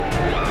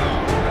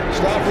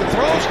Stafford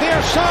throws near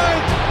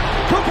side.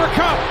 Cooper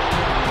Kupp.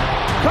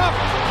 Kupp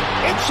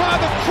inside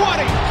the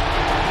 20.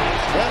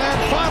 And then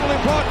finally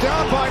brought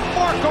down by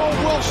Marco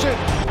Wilson.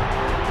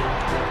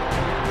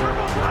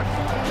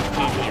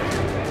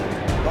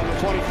 From the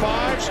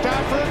 25,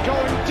 Stafford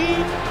going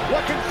deep,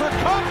 looking for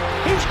Kupp.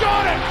 He's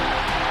got it.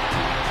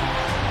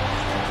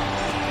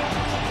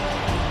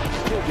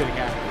 Still getting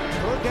after it.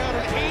 Third down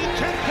and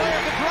 8, 10 play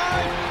of the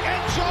drive.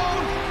 End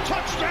zone,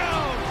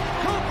 touchdown.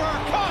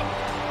 Cooper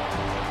Kupp.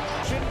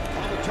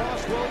 On the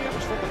toss,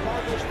 Williams from the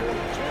Cardinals 42.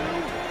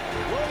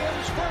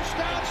 Williams first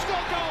down,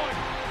 still going.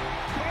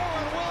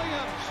 Kyren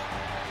Williams.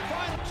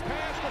 Final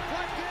pass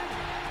deflected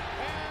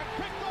and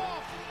picked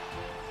off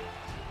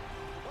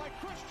by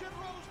Christian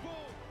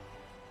Rosebull.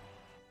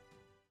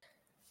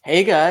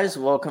 Hey guys,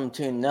 welcome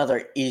to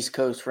another East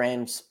Coast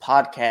Rams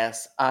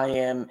podcast. I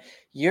am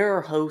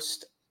your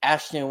host,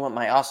 Ashton, with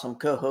my awesome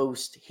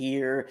co-host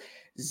here,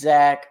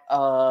 Zach.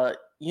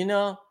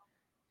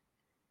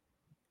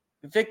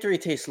 Victory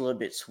tastes a little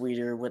bit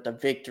sweeter with a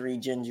victory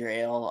ginger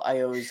ale.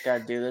 I always got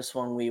to do this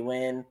when we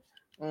win.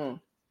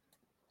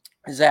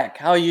 Zach,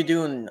 how are you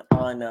doing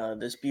on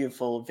this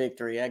beautiful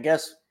victory? I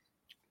guess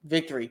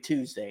Victory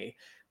Tuesday,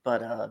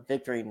 but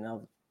victory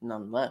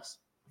nonetheless.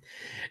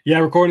 Yeah,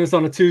 recording this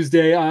on a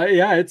Tuesday.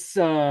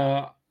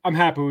 I'm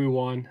happy we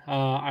won.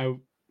 I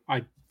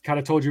kind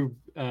of told you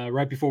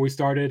right before we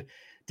started,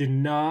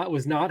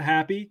 was not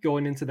happy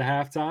going into the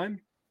halftime.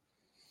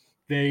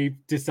 They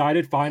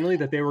decided finally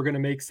that they were going to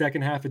make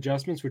second half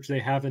adjustments, which they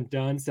haven't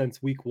done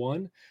since week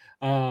one.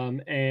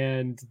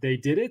 And they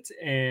did it,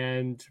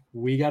 and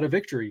we got a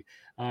victory.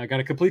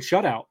 Got a complete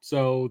shutout.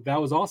 So that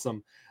was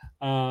awesome.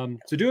 So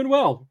doing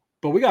well.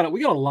 But we got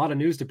a lot of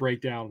news to break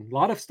down. A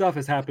lot of stuff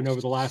has happened over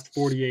the last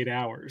 48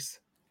 hours.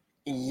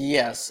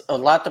 Yes, a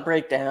lot to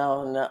break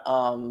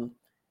down.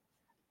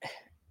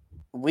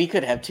 We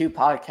could have two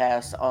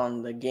podcasts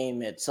on the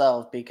game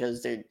itself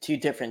because there are two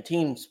different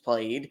teams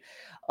played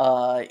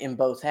in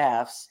both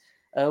halves.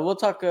 We'll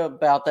talk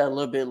about that a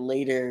little bit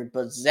later.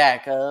 But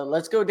Zach,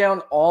 let's go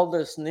down all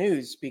this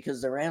news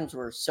because the Rams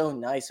were so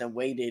nice and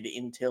waited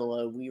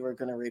until we were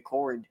going to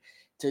record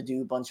to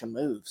do a bunch of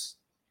moves.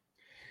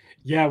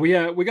 Yeah, we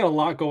got a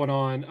lot going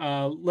on.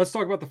 Let's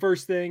talk about the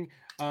first thing.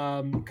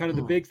 Kind of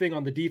the big thing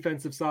on the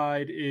defensive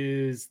side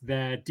is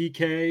that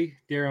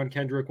Darion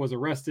Kendrick, was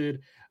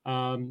arrested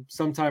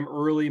sometime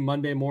early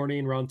Monday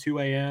morning around 2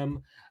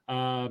 a.m.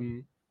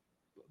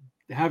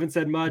 Haven't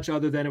said much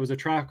other than it was a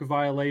traffic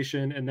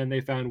violation, and then they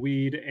found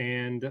weed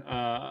and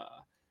a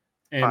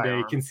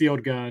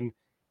concealed gun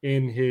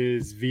in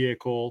his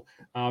vehicle.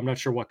 I'm not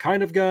sure what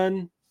kind of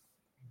gun,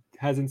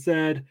 hasn't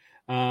said.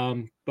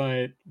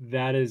 But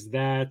that is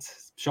that.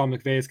 Sean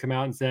McVay has come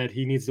out and said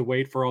he needs to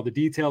wait for all the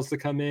details to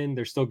come in.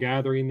 They're still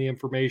gathering the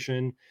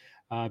information.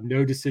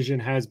 No decision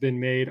has been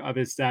made of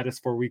his status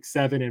for week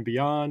 7 and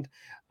beyond.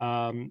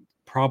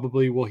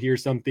 Probably we'll hear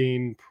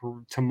something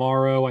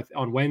tomorrow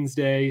on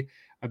Wednesday.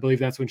 I believe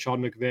that's when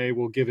Sean McVay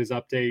will give his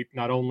update,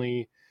 not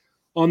only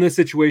on this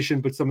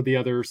situation, but some of the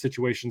other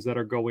situations that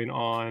are going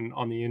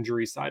on the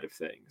injury side of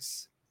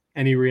things.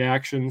 Any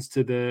reactions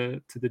to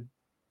the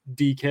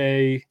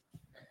DK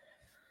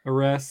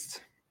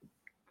arrest?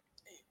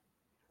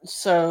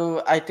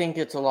 So I think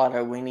it's a lot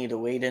of we need to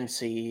wait and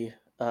see,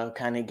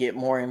 kind of get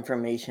more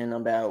information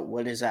about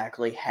what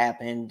exactly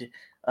happened.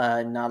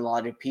 Not a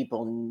lot of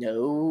people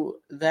know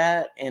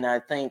that, and I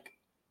think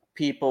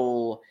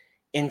people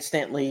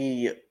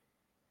instantly,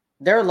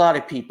 there are a lot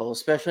of people,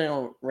 especially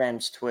on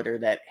Rams Twitter,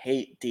 that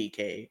hate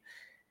DK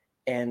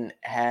and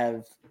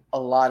have a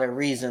lot of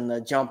reason to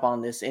jump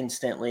on this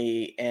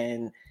instantly.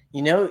 And,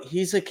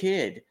 he's a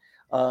kid.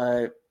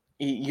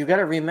 You got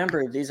to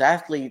remember, these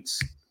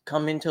athletes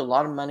come into a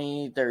lot of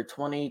money. They're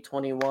 20,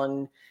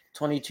 21,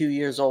 22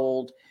 years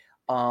old.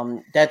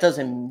 That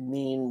doesn't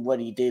mean what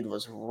he did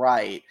was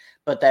right,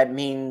 but that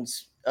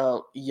means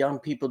young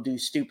people do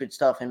stupid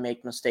stuff and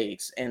make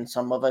mistakes. And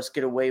some of us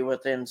get away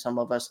with it and some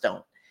of us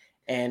don't.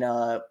 And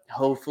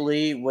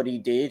hopefully what he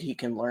did, he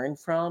can learn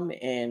from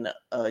and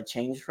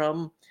change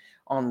from.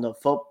 On the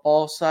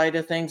football side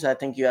of things, I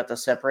think you have to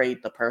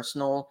separate the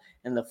personal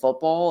and the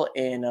football,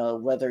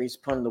 and whether he's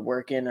putting the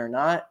work in or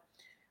not.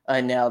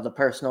 Now, the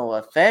personal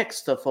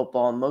affects the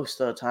football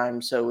most of the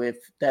time. So if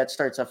that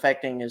starts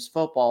affecting his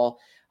football,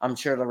 I'm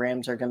sure the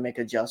Rams are going to make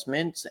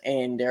adjustments,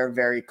 and they're a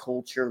very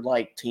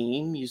culture-like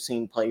team. You've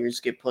seen players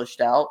get pushed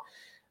out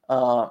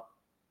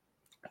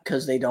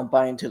because they don't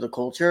buy into the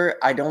culture.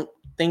 I don't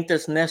think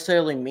this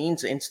necessarily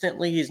means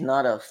instantly he's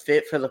not a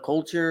fit for the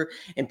culture,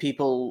 and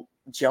people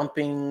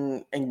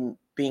jumping and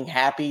being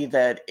happy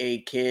that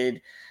a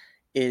kid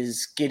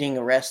is getting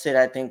arrested,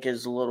 I think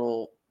is a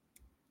little,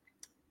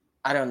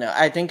 I don't know.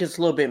 I think it's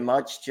a little bit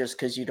much just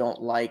because you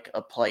don't like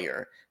a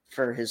player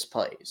for his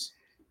plays.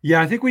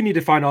 Yeah, I think we need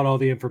to find out all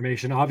the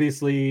information.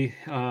 Obviously,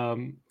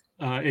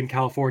 in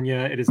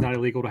California, it is not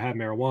illegal to have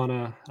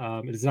marijuana.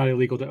 It is not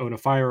illegal to own a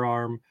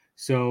firearm.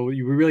 So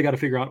we really got to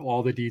figure out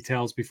all the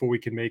details before we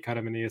can make kind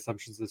of any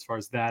assumptions as far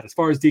as that. As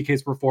far as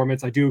DK's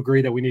performance, I do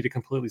agree that we need to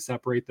completely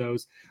separate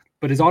those.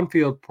 But his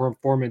on-field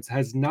performance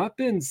has not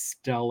been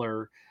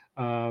stellar.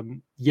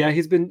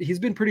 He's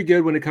been pretty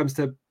good when it comes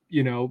to,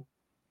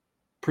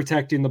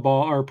 protecting the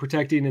ball or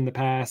protecting in the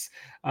pass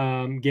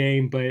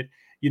game. But,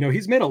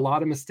 he's made a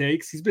lot of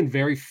mistakes. He's been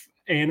very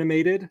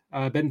animated,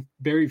 been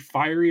very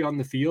fiery on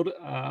the field.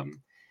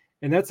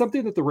 And that's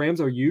something that the Rams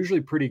are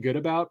usually pretty good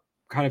about,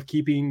 kind of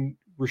keeping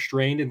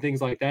restrained and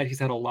things like that. He's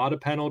had a lot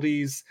of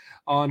penalties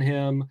on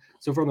him.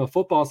 So from the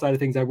football side of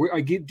things, I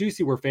do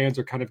see where fans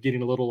are kind of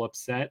getting a little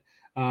upset.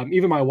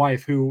 Even my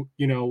wife, who,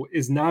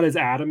 is not as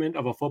adamant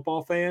of a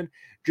football fan,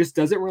 just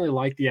doesn't really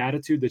like the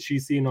attitude that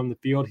she's seeing on the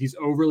field. He's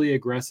overly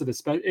aggressive,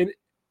 especially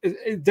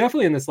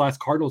definitely in this last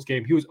Cardinals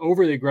game. He was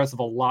overly aggressive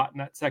a lot in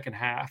that second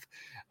half.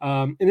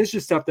 And it's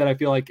just stuff that I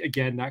feel like,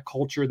 again, that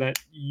culture that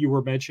you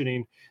were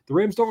mentioning, the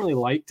Rams don't really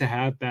like to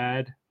have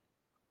bad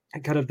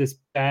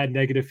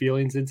negative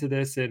feelings into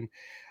this. And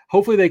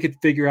hopefully they could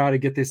figure out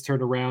and get this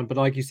turned around. But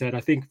like you said,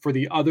 I think for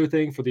the other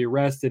thing, for the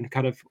arrest and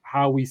kind of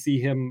how we see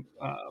him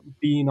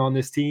being on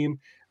this team,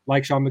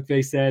 like Sean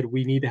McVay said,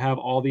 we need to have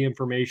all the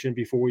information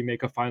before we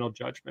make a final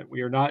judgment.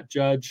 We are not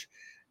judge,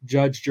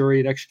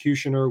 jury, and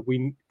executioner.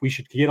 We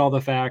should get all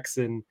the facts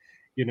and,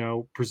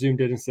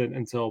 presumed innocent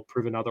until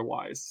proven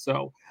otherwise.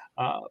 So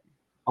I'll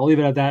leave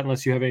it at that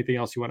unless you have anything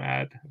else you want to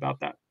add about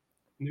that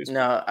news.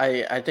 No,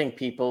 I think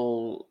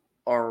people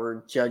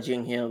are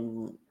judging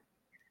him.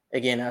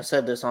 Again, I've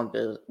said this on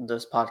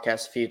this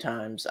podcast a few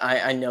times.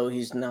 I know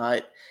he's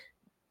not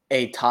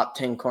a top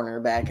 10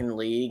 cornerback in the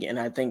league, and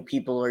I think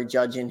people are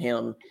judging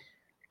him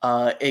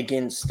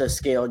against the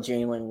scale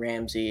Jalen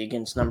Ramsey,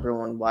 against number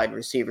one wide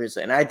receivers.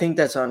 And I think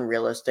that's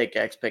unrealistic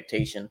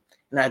expectation.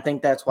 And I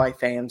think that's why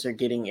fans are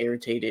getting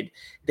irritated.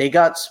 They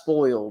got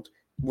spoiled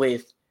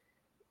with,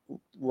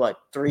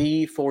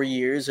 3-4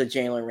 years of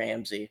Jalen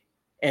Ramsey.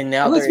 And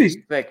now they're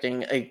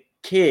expecting a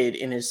kid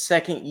in his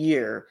second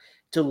year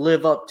to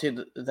live up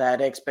to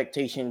that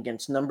expectation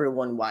against number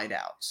one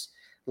wideouts.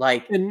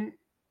 Let's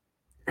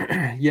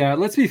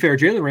be fair.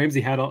 Jalen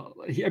Ramsey had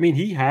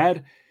he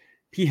had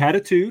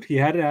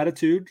an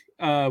attitude,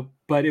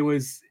 but it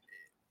was,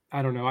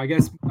 I don't know. I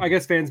guess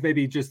fans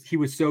maybe just, he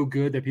was so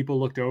good that people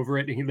looked over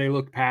it and they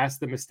looked past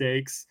the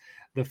mistakes,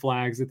 the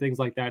flags and things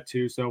like that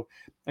too. So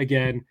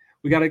again,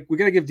 we gotta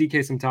give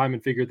DK some time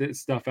and figure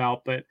this stuff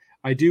out. But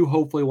I do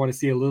hopefully want to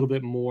see a little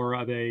bit more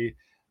of a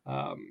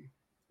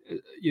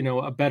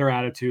better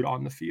attitude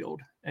on the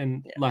field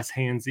and less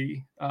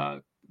handsy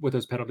with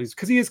those penalties,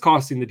 because he is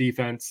costing the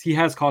defense. He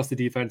has cost the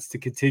defense to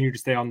continue to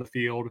stay on the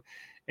field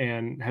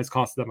and has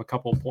cost them a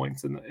couple of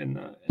points in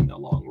the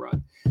long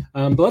run.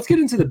 But let's get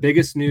into the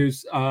biggest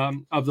news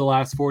of the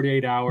last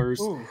 48 hours.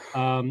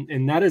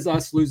 And that is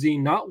us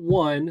losing not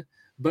one,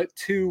 but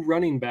two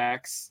running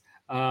backs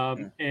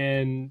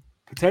and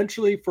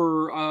potentially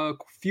for a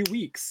few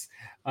weeks.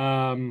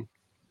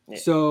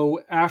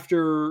 So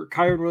after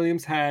Kyren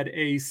Williams had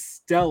a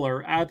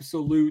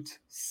absolute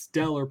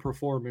stellar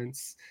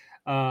performance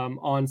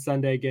on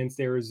Sunday against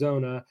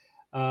Arizona,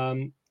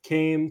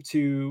 came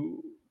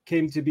to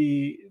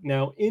be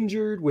now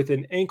injured with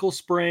an ankle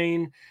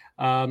sprain,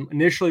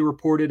 initially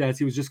reported as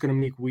he was just going to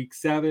make week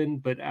 7,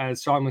 but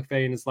as Sean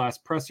McVay in his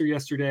last presser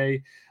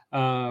yesterday,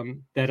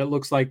 that it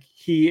looks like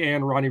he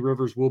and Ronnie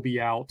Rivers will be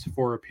out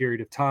for a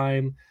period of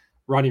time.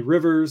 Ronnie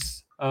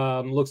Rivers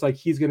looks like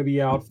he's going to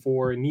be out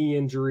for a knee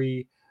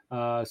injury.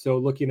 So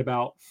looking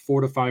about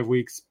 4 to 5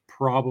 weeks,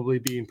 probably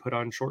being put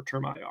on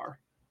short-term IR.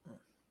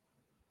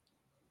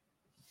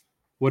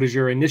 What is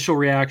your initial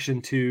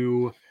reaction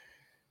to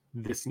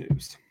this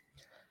news?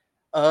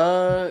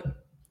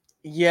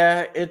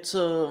 It's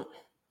a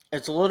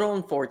little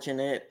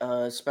unfortunate,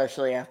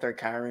 especially after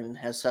Kyren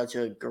has such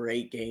a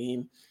great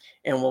game,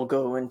 and we'll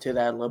go into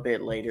that a little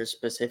bit later,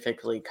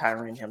 specifically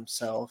Kyren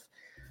himself.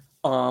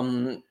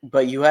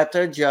 But you have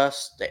to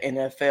adjust. The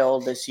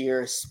NFL this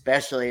year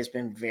especially has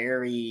been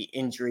very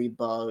injury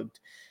bugged.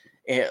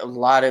 A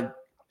lot of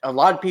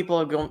people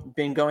have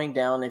been going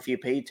down. If you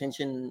pay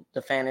attention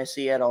to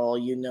fantasy at all,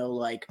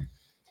 like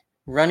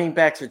running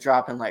backs are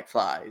dropping like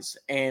flies,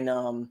 and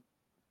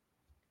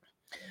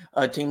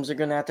teams are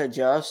going to have to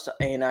adjust.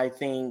 And I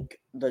think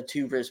the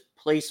two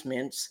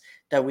replacements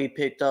that we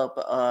picked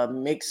up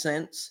make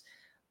sense.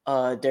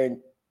 They're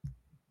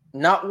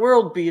not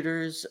world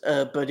beaters,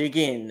 but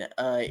again,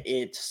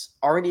 it's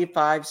already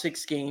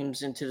 5-6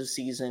 games into the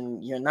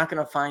season. You're not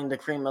going to find the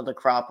cream of the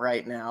crop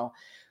right now.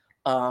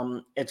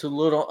 It's a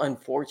little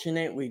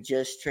unfortunate. We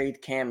just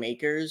traded Cam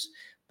Akers,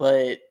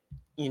 but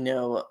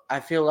I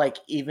feel like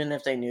even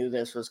if they knew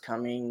this was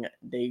coming,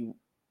 they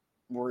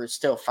were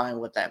still fine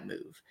with that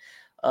move.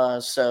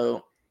 Let's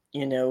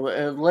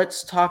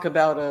talk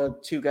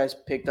about two guys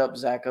picked up.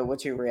 Zach,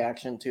 what's your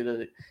reaction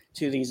to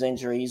these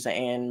injuries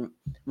and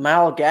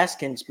Myles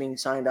Gaskins being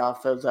signed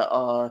off of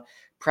the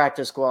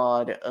practice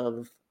squad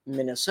of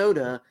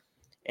Minnesota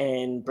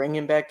and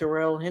bringing back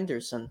Darrell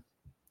Henderson?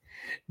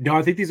 No,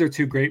 I think these are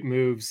two great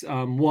moves.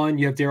 One,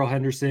 you have Darrell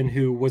Henderson,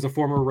 who was a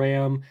former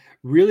Ram,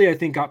 really, I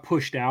think got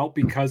pushed out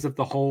because of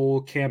the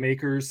whole Cam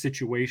Akers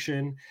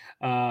situation.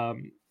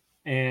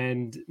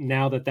 And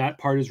now that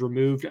part is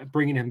removed,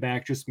 bringing him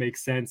back just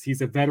makes sense.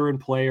 He's a veteran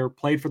player,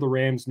 played for the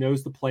Rams,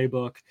 knows the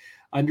playbook,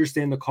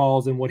 understand the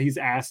calls and what he's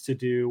asked to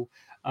do.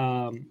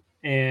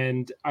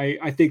 And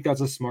I think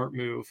that's a smart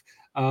move.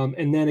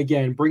 And then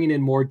again, bringing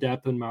in more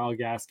depth in Myles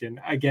Gaskin.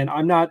 Again,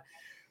 I'm not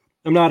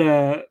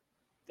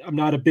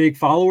a big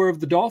follower of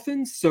the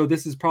Dolphins, so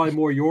this is probably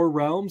more your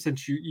realm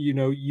since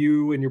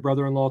you and your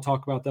brother-in-law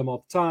talk about them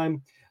all the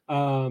time.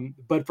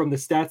 But from the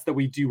stats that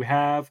we do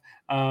have,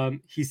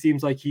 he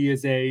seems like he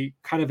is a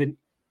kind of a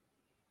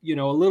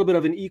little bit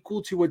of an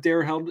equal to what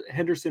Darrell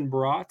Henderson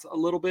brought a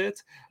little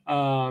bit.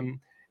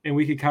 And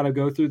we could kind of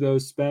go through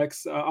those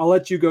specs. I'll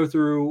let you go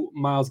through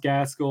Myles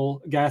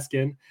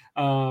Gaskin.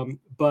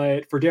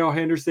 But for Darrell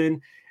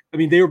Henderson, I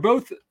mean, they were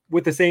both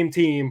with the same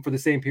team for the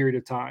same period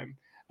of time.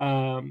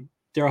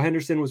 Darrell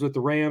Henderson was with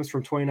the Rams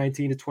from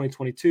 2019 to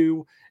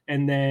 2022.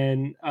 And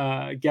then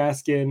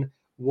Gaskin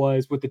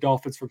was with the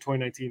Dolphins from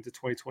 2019 to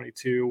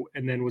 2022,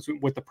 and then was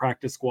with the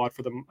practice squad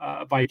for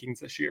the Vikings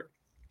this year.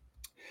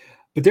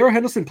 But Darrell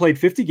Henderson played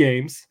 50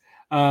 games,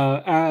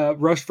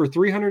 rushed for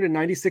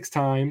 396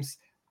 times,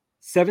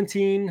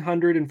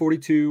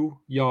 1,742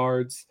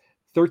 yards,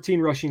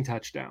 13 rushing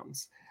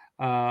touchdowns,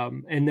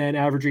 and then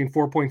averaging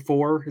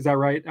 4.4. Is that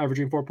right?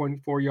 Averaging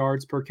 4.4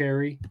 yards per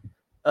carry?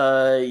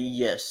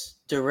 Yes.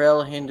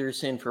 Darrell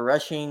Henderson for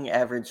rushing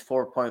averaged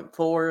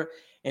 4.4,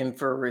 and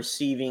for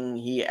receiving,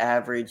 he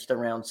averaged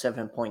around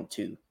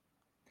 7.2.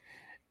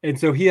 And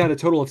so he had a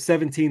total of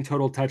 17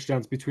 total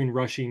touchdowns between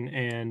rushing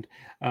and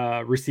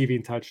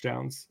receiving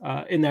touchdowns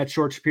in that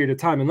short period of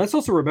time. And let's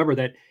also remember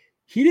that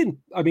he didn't,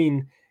 I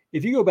mean,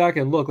 if you go back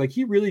and look, like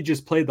he really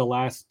just played the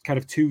last kind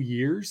of 2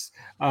 years,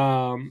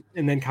 and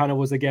then kind of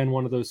was again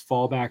one of those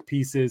fallback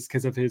pieces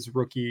because of his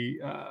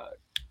rookie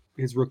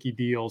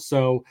deal.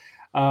 So,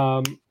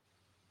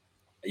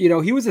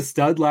 he was a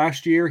stud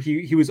last year.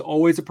 He was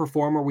always a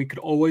performer. We could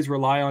always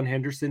rely on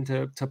Henderson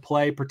to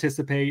play,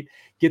 participate,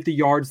 get the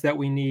yards that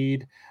we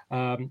need.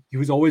 He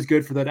was always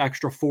good for that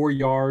extra 4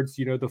 yards,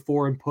 the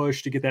 4 and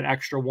push to get that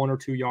extra 1 or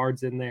 2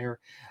 yards in there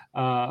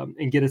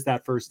and get us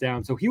that first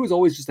down. So he was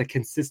always just a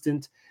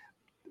consistent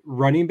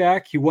running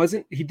back. He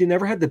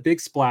never had the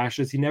big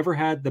splashes. He never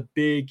had the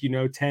big,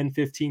 10,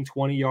 15,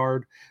 20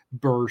 yard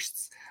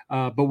bursts.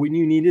 But when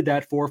you needed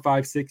that 4,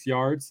 5, 6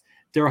 yards,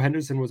 Darrell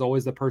Henderson was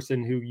always the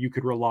person who you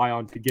could rely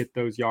on to get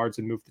those yards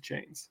and move the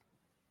chains.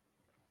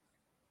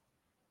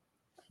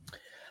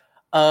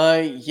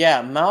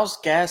 Yeah, Myles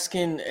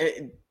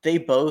Gaskin, they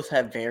both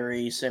have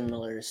very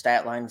similar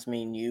stat lines.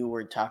 Me and you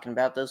were talking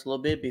about this a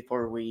little bit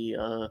before we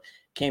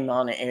came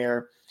on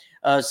air.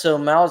 So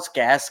Myles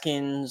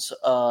Gaskins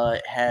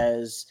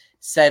has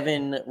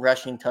 7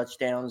 rushing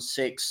touchdowns,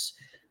 6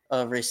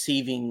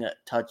 receiving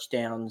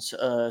touchdowns,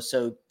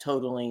 so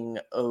totaling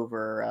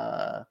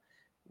over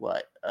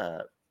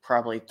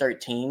probably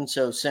 13,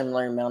 so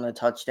similar amount of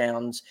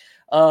touchdowns.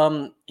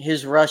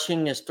 His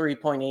rushing is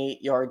 3.8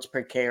 yards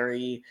per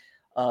carry,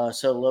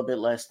 so a little bit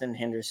less than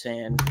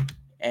Henderson,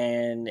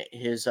 and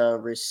his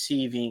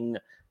receiving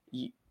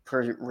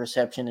per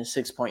reception is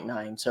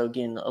 6.9, so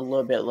again a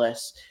little bit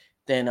less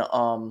than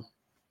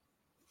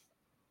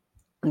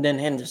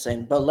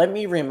Henderson. But let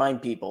me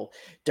remind people,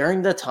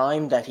 during the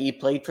time that he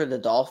played for the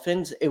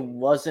Dolphins, it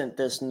wasn't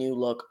this new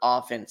look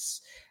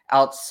offense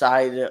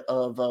outside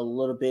of a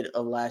little bit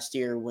of last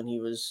year when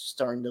he was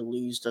starting to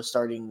lose the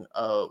starting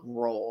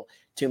role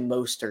to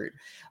Mostert.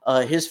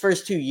 His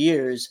first 2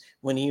 years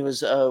when he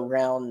was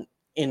around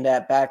in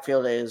that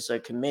backfield as a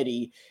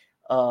committee,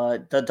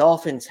 the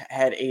Dolphins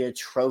had a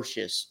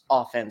atrocious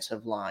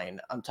offensive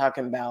line. I'm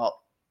talking about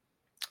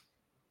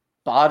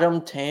bottom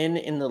 10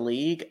 in the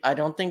league. I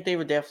don't think they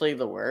were definitely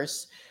the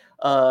worst.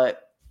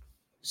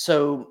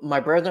 So my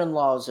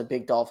brother-in-law is a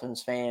big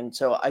Dolphins fan,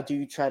 so I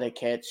do try to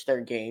catch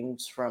their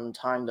games from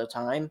time to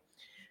time.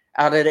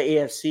 Out of the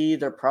AFC,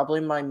 they're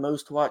probably my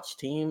most watched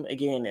team.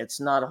 Again,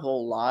 it's not a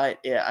whole lot.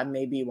 I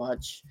maybe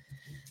watch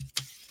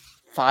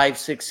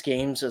 5-6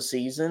 games a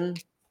season.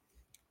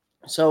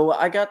 So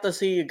I got to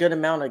see a good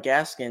amount of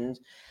Gaskins,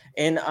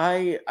 and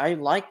I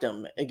liked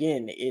him.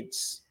 Again,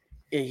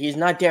 he's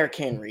not Derrick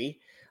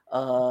Henry,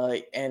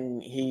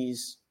 and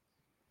he's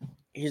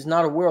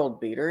not a world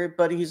beater,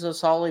 but he's a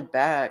solid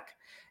back.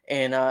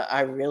 And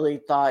I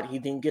really thought he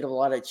didn't get a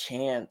lot of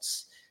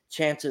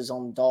chances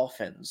on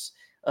Dolphins,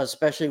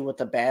 especially with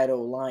the bad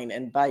O-line.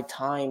 And by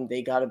time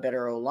they got a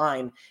better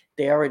O-line,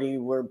 they already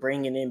were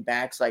bringing in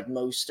backs like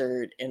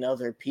Mostert and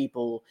other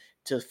people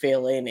to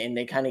fill in, and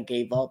they kind of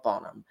gave up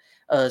on him.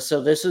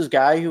 So this is a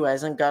guy who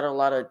hasn't got a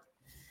lot of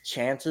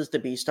chances to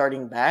be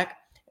starting back,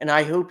 and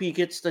I hope he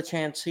gets the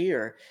chance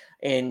here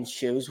and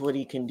shows what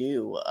he can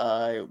do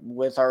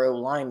with our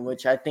O-line,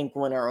 which I think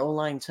when our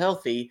O-line's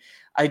healthy,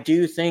 I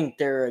do think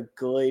they're a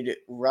good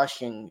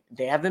rushing.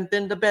 They haven't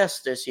been the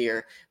best this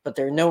year, but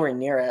they're nowhere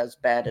near as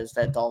bad as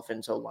that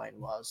Dolphins O-line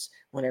was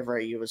whenever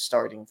he was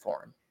starting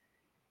for him.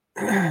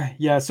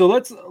 Yeah, so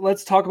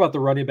let's talk about the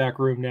running back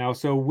room now.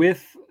 So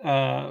with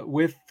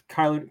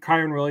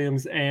Kyren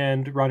Williams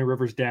and Ronnie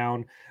Rivers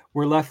down,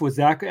 we're left with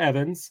Zach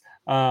Evans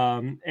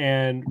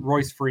and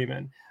Royce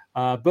Freeman,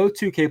 both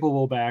two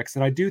capable backs,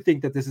 and I do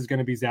think that this is going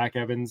to be Zach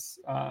Evans'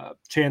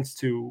 chance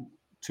to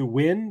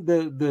win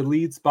the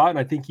lead spot, and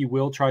I think he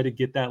will try to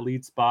get that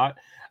lead spot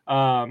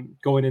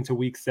going into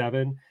Week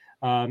 7.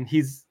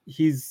 He's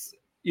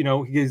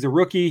a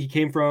rookie. He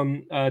came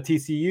from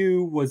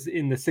TCU, was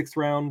in the 6th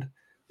round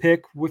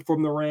pick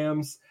from the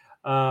Rams.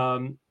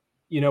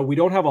 We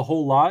don't have a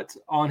whole lot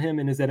on him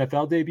in his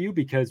NFL debut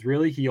because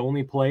really he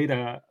only played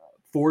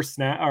four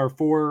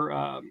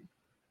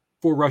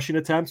rushing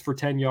attempts for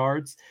 10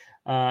 yards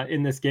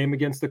in this game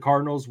against the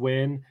Cardinals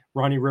when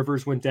Ronnie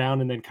Rivers went down,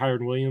 and then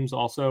Kyren Williams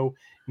also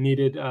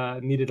needed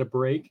a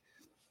break.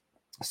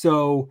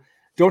 So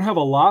don't have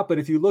a lot, but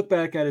if you look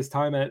back at his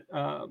time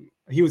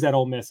he was at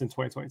Ole Miss in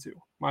 2022.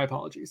 My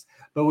apologies.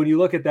 But when you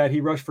look at that, he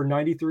rushed for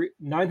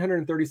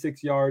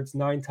 936 yards,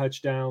 9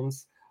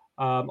 touchdowns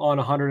on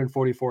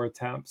 144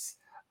 attempts.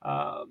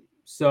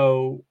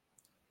 So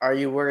are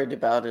you worried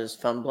about his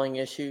fumbling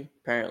issue?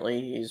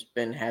 Apparently he's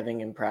been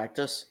having in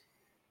practice.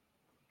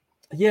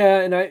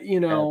 Yeah, and that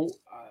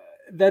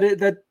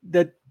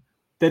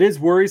is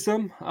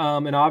worrisome.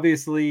 And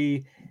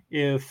obviously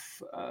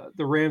if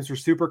the Rams were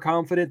super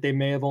confident, they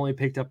may have only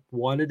picked up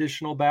one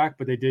additional back,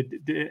 but they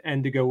did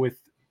end to go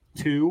with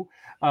 2.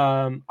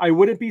 I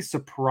wouldn't be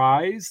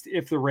surprised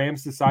if the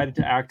Rams decided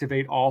to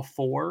activate all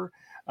 4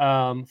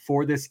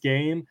 for this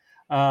game.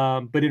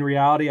 But in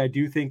reality, I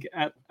do think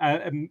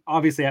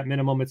obviously at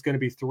minimum, it's going to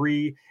be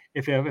 3.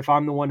 If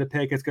I'm the one to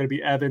pick, it's going to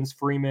be Evans,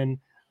 Freeman,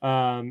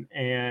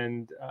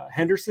 and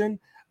Henderson,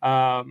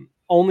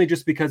 only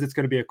just because it's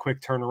going to be a quick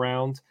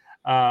turnaround.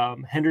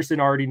 Henderson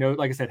already knows,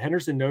 like I said,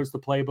 Henderson knows the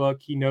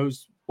playbook. He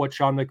knows what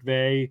Sean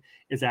McVay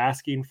is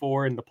asking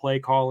for in the play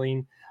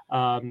calling.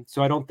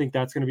 So I don't think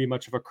that's going to be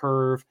much of a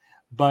curve,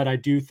 but I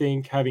do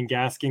think having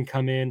Gaskin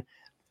come in,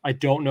 I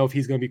don't know if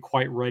he's going to be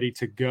quite ready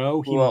to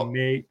go.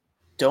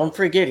 Don't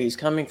forget he's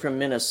coming from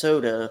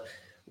Minnesota,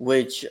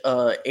 which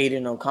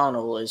Aiden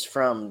O'Connell is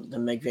from the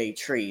McVay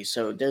tree.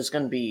 So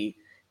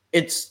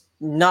it's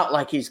not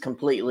like he's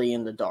completely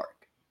in the dark.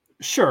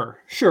 Sure.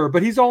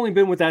 But he's only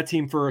been with that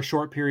team for a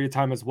short period of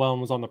time as well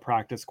and was on the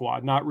practice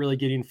squad, not really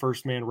getting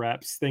first man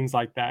reps, things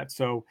like that.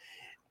 So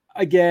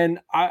again,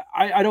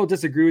 I don't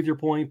disagree with your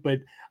point, but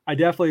I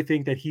definitely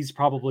think that he's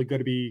probably going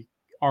to be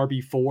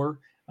RB4.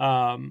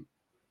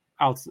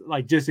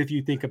 Like just if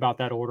you think about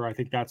that order, I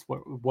think that's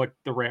what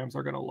the Rams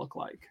are going to look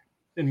like,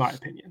 in my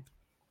opinion.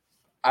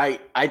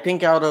 I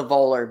think out of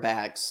all our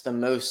backs, the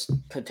most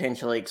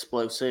potentially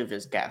explosive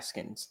is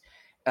Gaskins.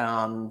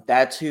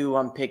 That's who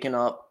I'm picking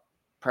up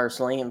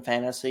personally in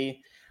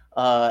fantasy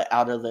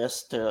out of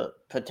this to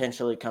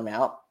potentially come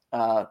out.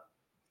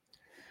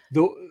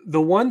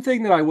 The one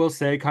thing that I will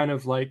say, kind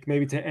of like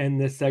maybe to end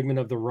this segment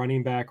of the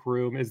running back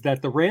room, is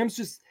that the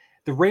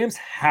Rams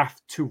have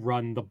to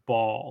run the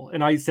ball.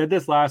 And I said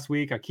this last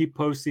week, I keep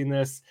posting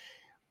this.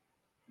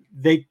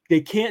 They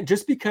can't,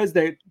 just because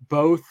they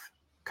both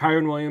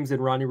Kyren Williams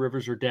and Ronnie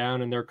Rivers are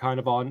down and they're kind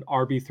of on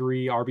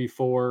RB3,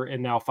 RB4,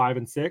 and now 5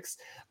 and 6.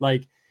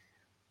 Like,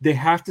 they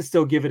have to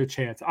still give it a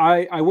chance.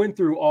 I went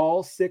through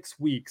all 6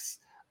 weeks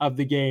of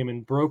the game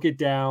and broke it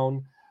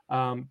down,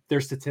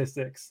 their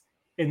statistics.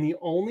 And the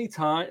only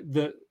time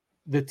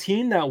the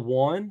team that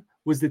won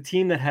was the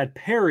team that had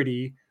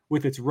parity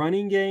with its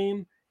running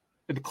game,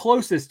 the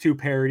closest to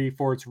parity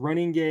for its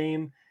running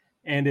game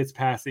and its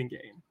passing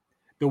game.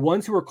 The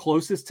ones who were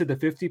closest to the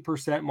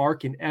 50%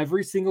 mark in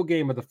every single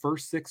game of the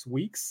first 6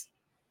 weeks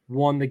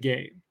won the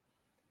game.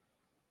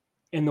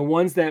 And the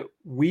ones that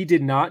we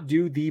did not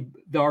do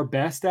our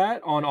best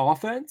at on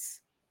offense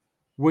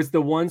was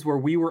the ones where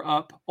we were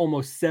up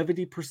almost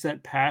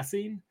 70%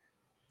 passing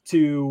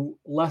to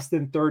less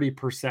than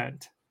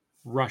 30%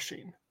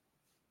 rushing.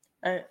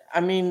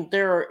 I mean,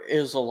 there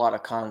is a lot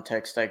of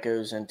context that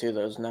goes into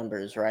those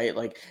numbers, right?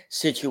 Like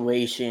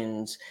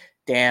situations,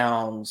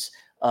 downs,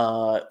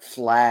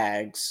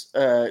 flags.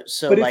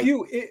 But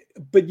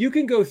you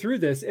can go through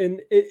this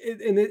and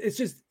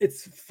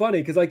it's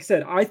funny because, like I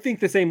said, I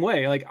think the same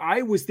way. Like,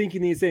 I was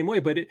thinking the same way,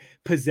 but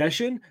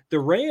possession, the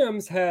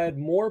Rams had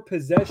more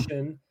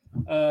possession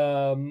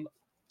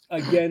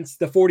against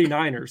the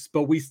 49ers,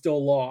 but we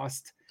still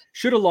lost.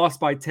 Should have lost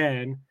by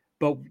 10,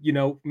 but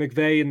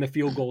McVay and the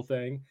field goal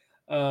thing.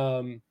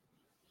 And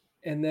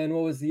then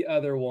what was the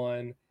other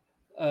one?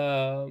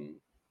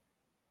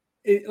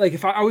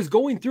 If I was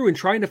going through and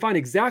trying to find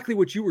exactly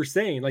what you were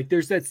saying, like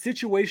there's that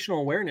situational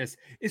awareness.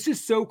 It's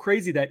just so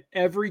crazy that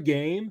every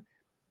game,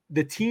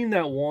 the team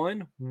that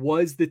won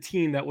was the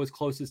team that was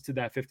closest to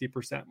that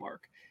 50%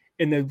 mark.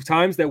 And the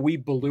times that we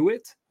blew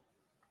it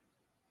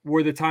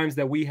were the times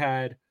that we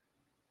had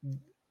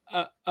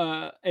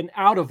an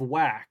out of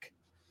whack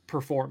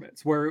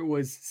performance where it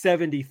was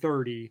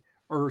 70-30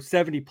 or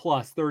 70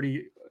 plus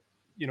 30,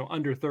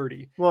 under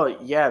 30. Well,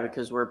 yeah,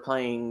 because we're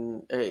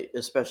playing,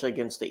 especially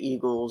against the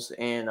Eagles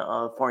and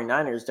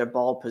 49ers, they're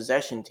ball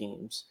possession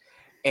teams.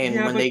 And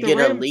when they get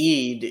a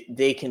lead,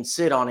 they can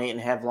sit on it and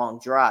have long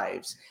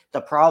drives.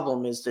 The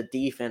problem is the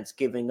defense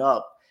giving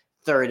up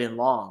 3rd and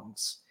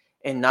longs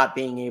and not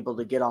being able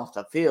to get off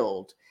the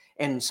field.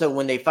 And so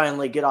when they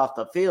finally get off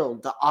the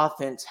field, the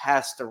offense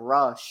has to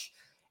rush,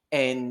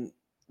 and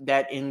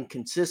that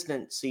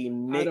inconsistency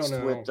mixed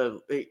with the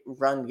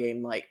run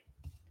game. Like,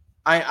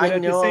 I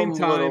know I'm a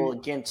little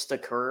against the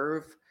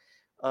curve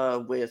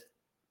with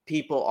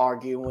people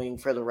arguing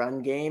for the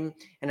run game,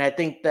 and I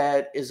think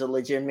that is a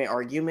legitimate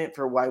argument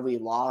for why we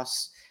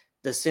lost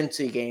the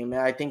Cincy game.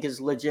 And I think is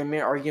a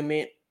legitimate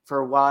argument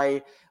for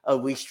why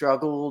we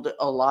struggled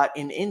a lot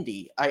in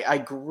Indy. I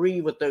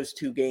agree with those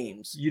 2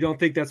 games. You don't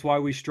think that's why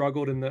we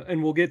struggled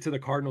and we'll get to the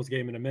Cardinals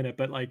game in a minute,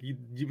 but like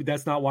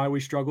that's not why we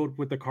struggled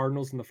with the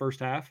Cardinals in the first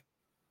half?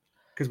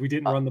 Because we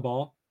didn't run the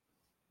ball?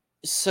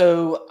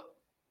 So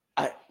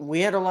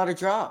we had a lot of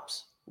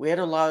drops. We had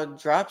a lot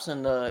of drops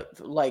in the,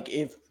 like,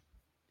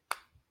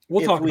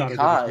 we'll talk about it in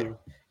a few.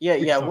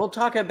 Yeah, we'll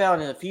talk about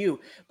it in a few.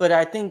 But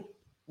I think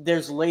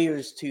there's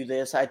layers to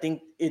this. I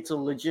think it's a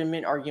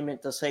legitimate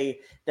argument to say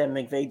that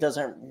McVay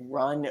doesn't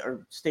run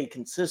or stay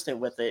consistent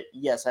with it.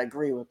 Yes, I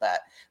agree with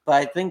that. But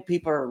I think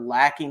people are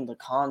lacking the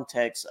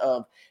context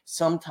of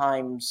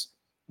sometimes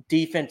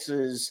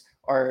defenses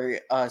are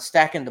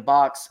stacking the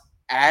box,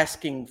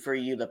 asking for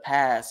you to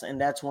pass, and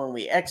that's when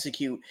we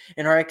execute,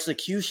 and our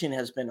execution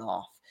has been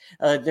off.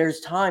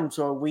 There's times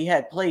where we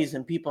had plays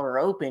and people are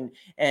open,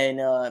 and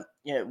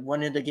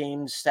one of the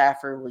games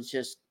Stafford was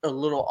just a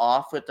little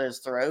off with his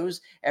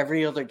throws.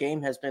 Every other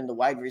game has been the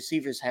wide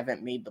receivers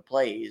haven't made the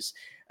plays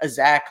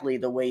exactly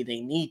the way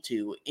they need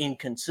to,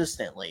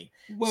 inconsistently.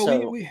 Well,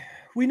 so,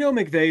 we know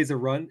McVay is a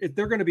run.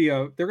 They're going to be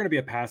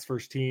a pass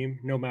first team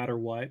no matter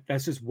what.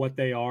 That's just what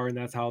they are, and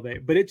that's how they.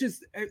 But it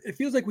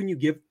feels like when you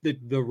give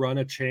the run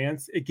a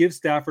chance, it gives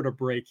Stafford a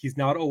break. He's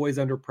not always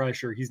under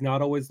pressure. He's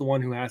not always the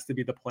one who has to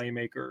be the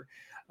playmaker.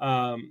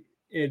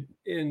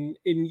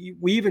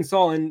 We even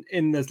saw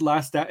in this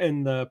last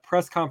in the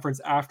press conference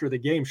after the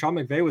game, Sean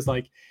McVay was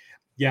like,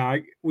 "Yeah,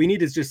 we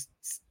need to just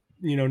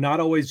not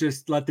always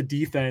just let the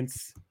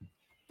defense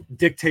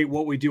dictate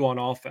what we do on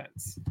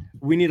offense.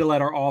 We need to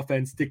let our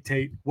offense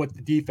dictate what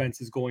the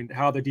defense is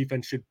how the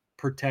defense should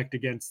protect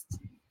against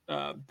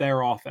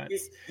their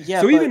offense."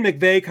 Yeah, so even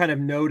McVay kind of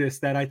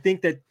noticed that. I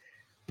think that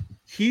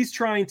he's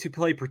trying to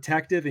play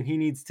protective, and he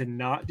needs to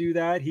not do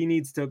that. He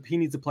needs to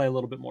play a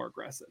little bit more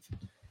aggressive.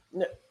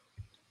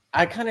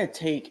 I kind of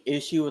take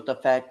issue with the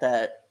fact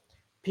that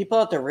people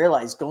have to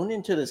realize going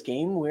into this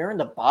game, we're in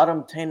the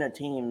bottom 10 of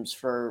teams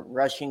for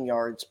rushing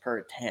yards per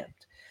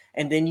attempt.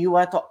 And then you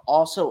have to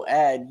also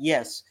add,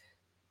 yes,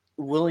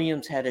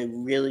 Williams had a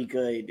really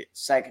good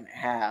second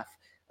half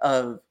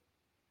of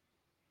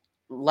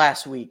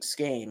last week's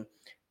game,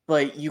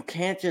 but you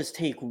can't just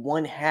take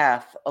one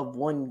half of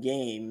one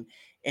game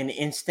and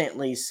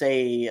instantly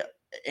say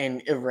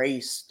and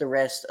erase the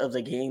rest of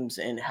the games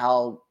and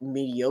how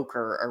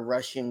mediocre a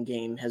rushing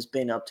game has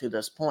been up to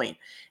this point.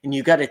 And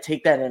you got to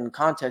take that in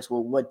context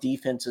with what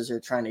defenses are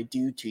trying to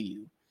do to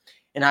you.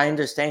 And I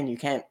understand you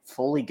can't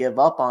fully give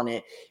up on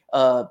it,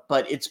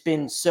 but it's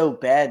been so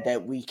bad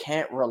that we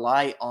can't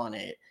rely on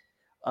it.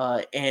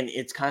 And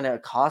it's kind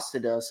of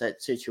costed us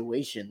at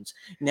situations.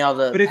 Now,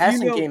 the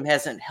passing game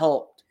hasn't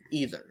helped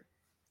either.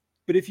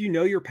 But if you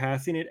know you're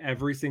passing it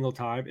every single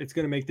time, it's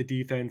going to make the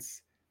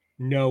defense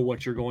know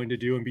what you're going to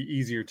do and be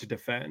easier to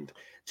defend.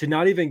 To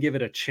not even give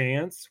it a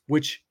chance,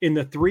 which in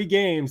the 3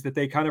 games that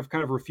they kind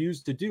of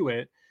refused to do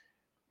it,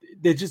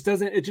 it just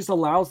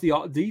allows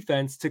the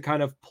defense to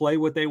kind of play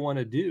what they want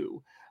to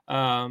do.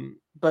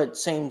 But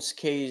same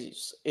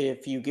case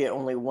if you get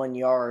only 1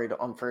 yard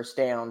on first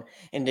down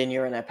and then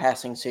you're in a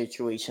passing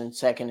situation,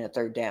 second and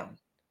third down.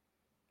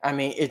 I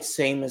mean, it's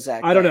same as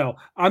that. I don't know.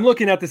 I'm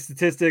looking at the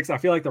statistics. I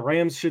feel like the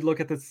Rams should look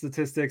at the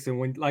statistics. And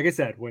when, like I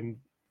said,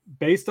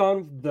 based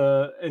on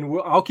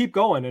I'll keep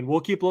going and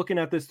we'll keep looking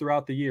at this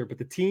throughout the year, but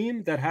the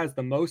team that has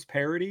the most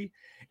parity,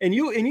 and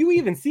you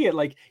even see it,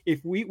 like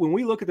when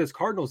we look at this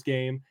Cardinals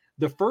game,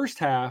 the first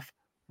half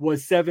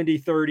was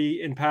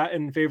 70-30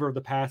 in favor of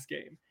the pass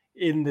game.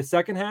 In the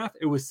second half,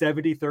 it was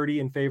 70-30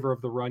 in favor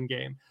of the run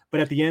game.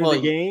 But at the end of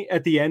the game,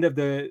 at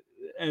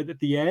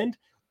the end,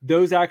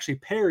 those actually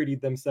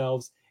parodied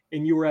themselves,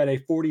 and you were at a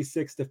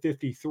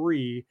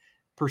 46-53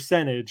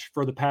 percentage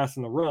for the pass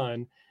and the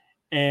run.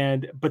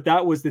 But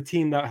that was the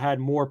team that had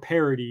more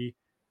parity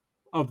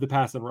of the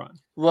pass and run.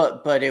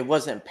 Well, but it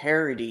wasn't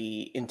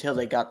parity until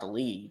they got the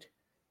lead.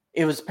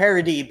 It was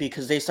parity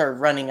because they started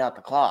running out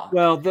the clock.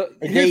 Well,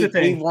 here's the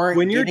thing. They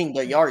weren't getting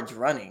the yards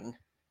running.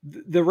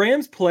 The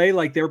Rams play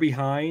like they're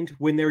behind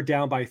when they're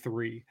down by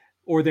 3,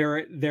 or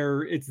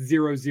it's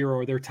 0-0,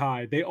 or they're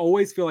tied. They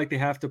always feel like they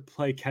have to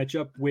play catch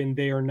up when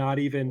they are not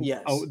even.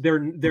 Yes.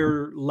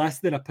 They're less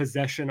than a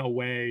possession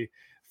away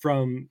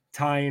from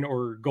tying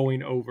or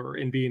going over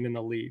and being in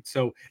the lead.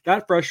 So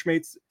that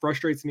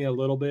frustrates me a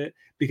little bit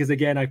because,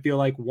 again, I feel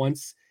like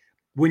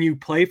when you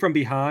play from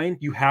behind,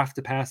 you have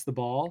to pass the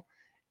ball.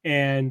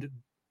 And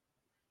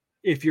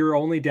if you're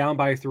only down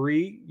by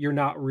 3, you're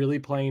not really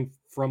playing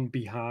from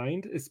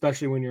behind,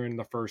 especially when you're in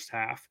the first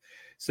half.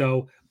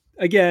 So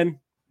again,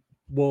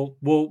 we'll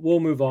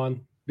move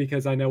on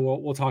because I know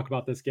we'll talk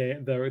about this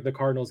game, the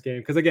Cardinals game.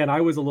 Because again,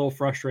 I was a little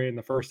frustrated in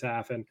the first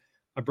half, and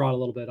I brought a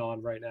little bit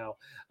on right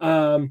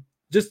now.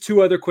 Just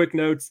 2 other quick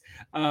notes.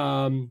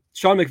 Sean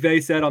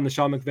McVay said on the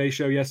Sean McVay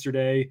show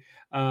yesterday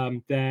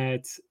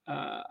that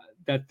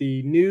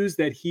the news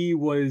that he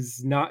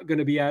was not going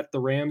to be at the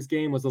Rams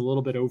game was a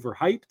little bit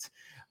overhyped.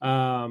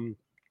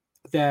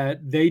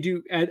 That they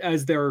do,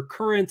 as their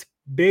current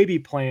baby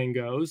plan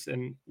goes,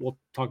 and we'll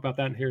talk about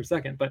that in here in a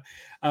second, but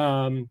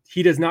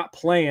he does not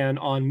plan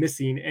on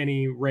missing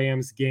any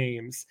Rams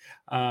games,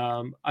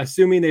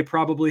 assuming they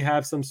probably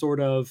have some sort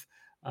of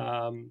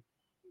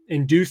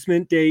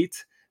inducement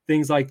date,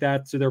 things like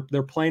that. So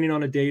they're planning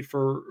on a date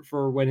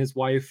for when his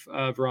wife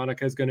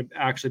Veronica is going to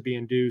actually be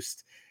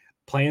induced.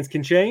 Plans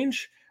can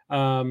change.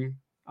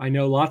 I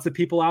know lots of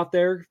people out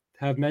there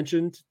have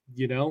mentioned,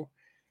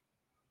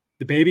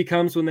 the baby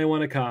comes when they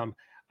want to come.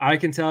 I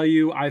can tell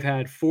you, I've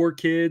had 4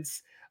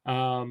 kids.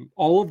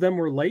 All of them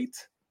were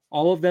late.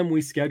 All of them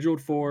we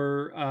scheduled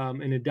for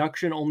an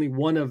induction. Only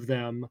one of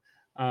them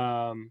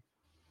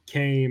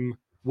came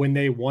when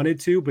they wanted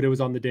to, but it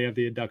was on the day of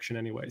the induction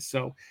anyway.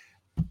 So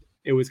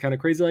it was kind of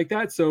crazy like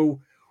that.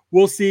 So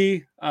we'll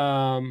see.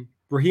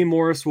 Raheem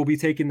Morris will be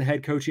taking the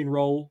head coaching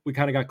role. We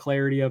kind of got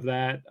clarity of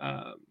that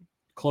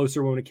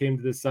closer when it came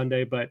to this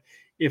Sunday. But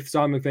if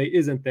Sean McVay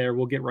isn't there,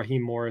 we'll get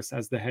Raheem Morris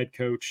as the head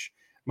coach.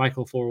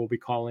 Michael LaFleur will be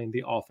calling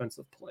the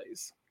offensive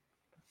plays.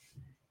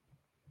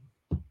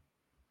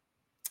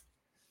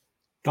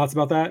 Thoughts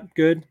about that?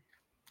 Good?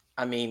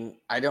 I mean,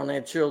 I don't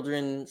have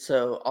children,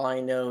 so all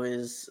I know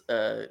is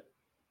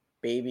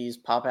babies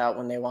pop out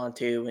when they want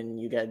to, and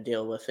you got to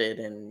deal with it,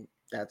 and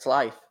that's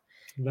life.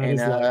 That is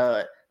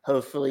life.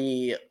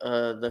 Hopefully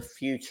the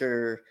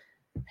future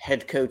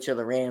head coach of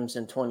the Rams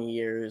in 20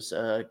 years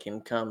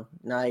can come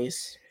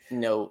nice,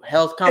 no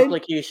health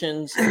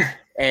complications,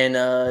 and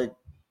I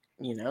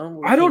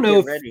don't know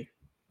if ready.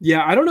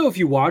 Yeah, I don't know if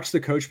you watch the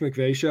Coach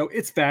McVay show.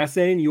 It's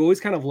fascinating. You always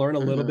kind of learn a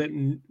little bit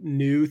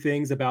new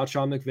things about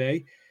Sean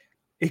McVay.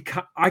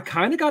 I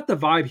kind of got the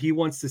vibe he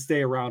wants to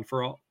stay around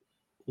for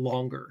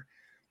longer.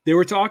 They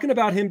were talking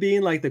about him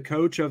being like the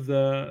coach of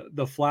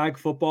the flag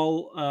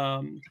football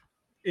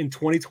in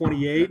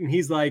 2028, and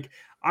he's like,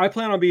 I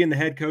plan on being the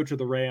head coach of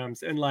the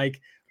Rams. And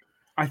like,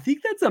 I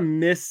think that's a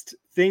missed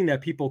thing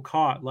that people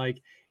caught.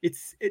 Like,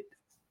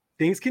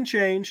 things can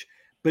change,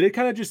 but it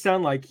kind of just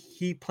sounded like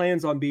he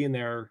plans on being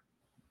there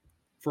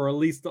for at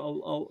least a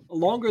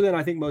longer than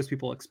I think most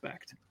people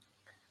expect.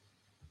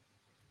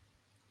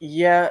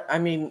 Yeah, I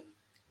mean,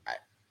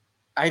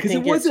 I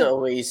think it's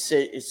always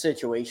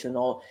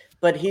situational,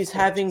 but he's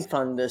having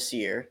fun this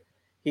year.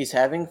 He's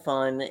having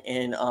fun,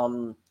 and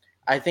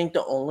I think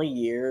the only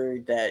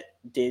year that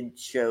did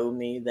show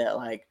me that,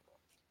 like,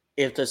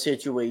 if the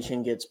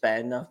situation gets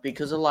bad enough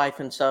because of life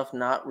and stuff,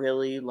 not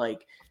really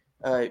like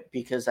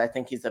because I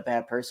think he's a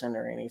bad person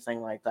or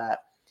anything like that.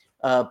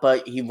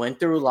 But he went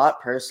through a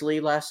lot personally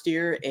last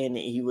year, and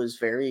he was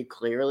very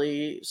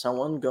clearly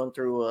someone going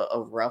through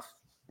a rough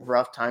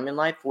time in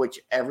life, which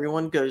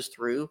everyone goes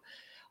through.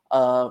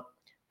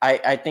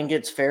 I think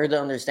it's fair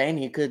to understand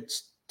he could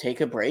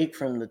take a break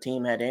from the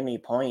team at any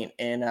point,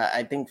 and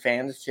I think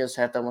fans just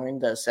have to learn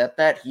to accept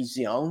that. He's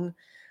young.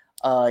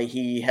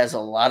 He has a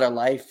lot of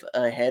life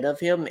ahead of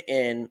him,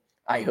 and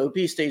I hope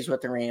he stays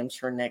with the Rams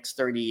for the next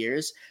 30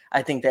 years.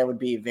 I think that would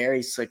be a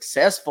very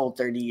successful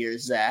 30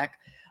 years, Zach.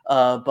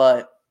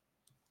 But,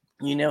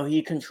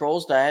 he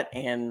controls that,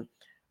 and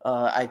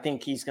I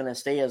think he's going to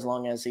stay as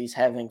long as he's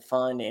having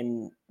fun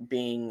and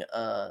being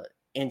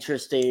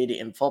interested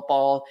in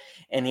football.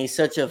 And he's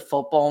such a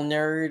football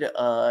nerd.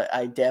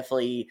 I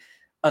definitely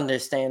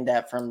understand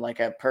that from like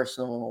a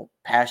personal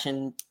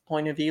passion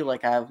point of view.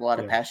 Like, I have a lot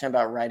of passion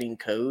about writing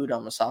code.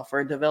 I'm a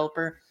software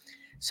developer.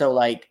 So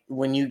like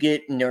when you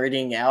get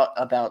nerding out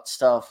about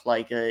stuff,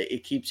 like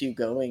it keeps you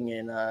going.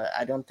 And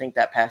I don't think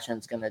that passion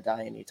is going to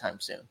die anytime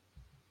soon.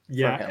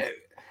 Yeah.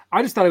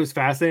 I just thought it was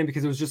fascinating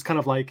because it was just kind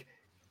of like,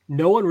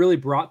 no one really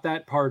brought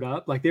that part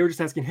up. Like, they were just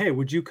asking, hey,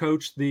 would you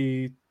coach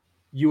the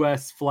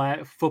U.S.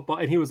 flag football?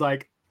 And he was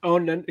like, oh,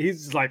 no.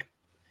 He's just like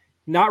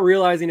not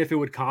realizing if it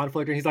would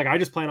conflict. And he's like, I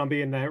just plan on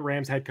being the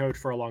Rams head coach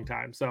for a long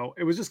time. So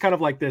it was just kind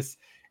of like this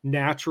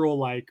natural,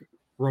 like,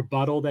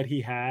 rebuttal that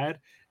he had,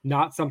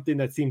 not something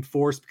that seemed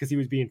forced because he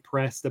was being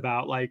pressed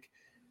about, like,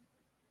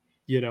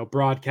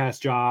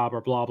 broadcast job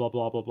or blah, blah,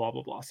 blah, blah, blah,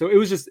 blah, blah. So it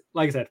was just,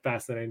 like I said,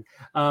 fascinating.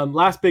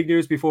 Last big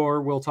news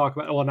before we'll talk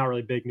about, well, not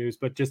really big news,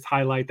 but just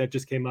highlight that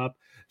just came up.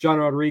 John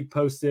Rodriguez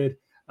posted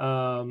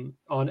on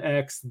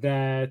X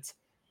that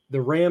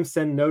the Rams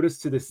send notice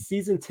to the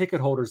season ticket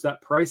holders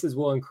that prices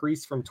will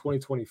increase from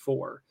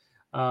 2024.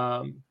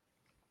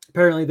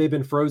 Apparently they've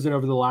been frozen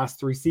over the last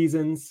 3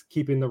 seasons,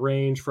 keeping the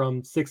range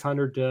from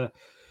 $600 to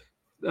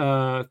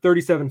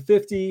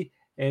 $3,750.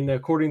 And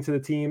according to the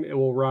team, it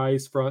will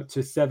rise to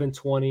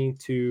 $720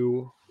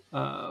 to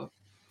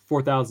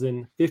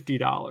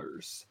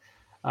 $4,050.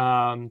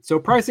 So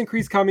price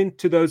increase coming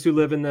to those who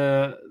live in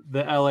the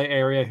LA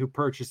area who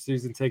purchase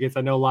season tickets.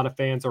 I know a lot of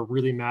fans are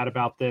really mad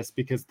about this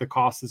because the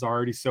cost is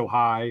already so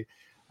high.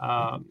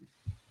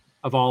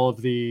 Of all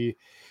of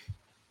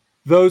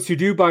those who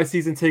do buy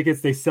season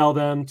tickets, they sell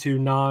them to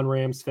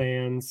non-Rams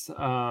fans,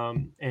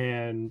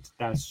 and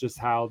that's just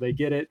how they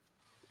get it.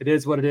 It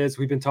is what it is.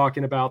 We've been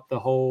talking about the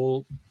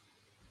whole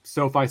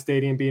SoFi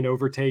Stadium being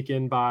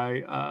overtaken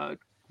by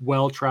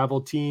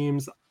well-traveled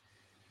teams.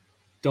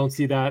 Don't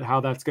see how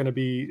that's going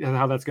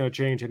to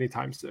change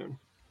anytime soon.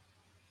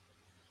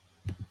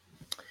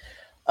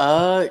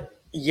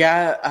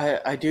 Yeah,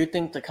 I do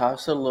think the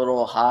costs are a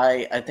little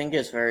high. I think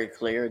it's very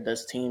clear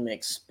this team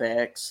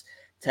expects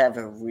to have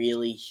a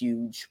really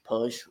huge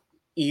push,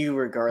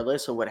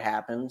 regardless of what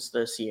happens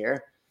this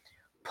year.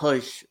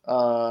 Push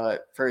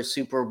for a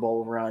Super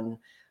Bowl run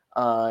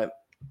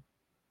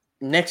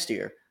next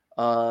year.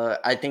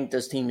 I think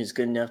this team is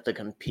good enough to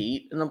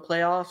compete in the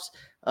playoffs,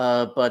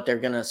 but they're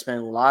going to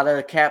spend a lot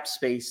of cap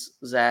space,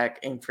 Zach,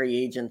 in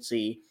free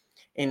agency,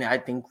 and I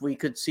think we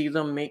could see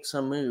them make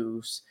some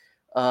moves.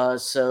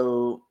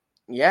 So,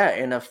 yeah,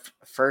 in a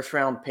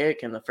first-round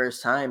pick in the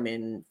first time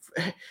in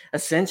a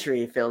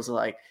century, it feels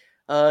like.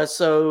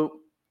 So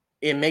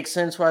it makes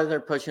sense why they're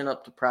pushing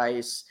up the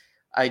price.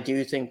 I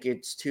do think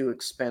it's too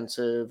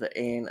expensive,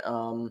 and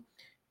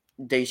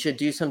they should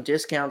do some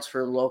discounts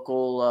for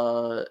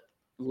local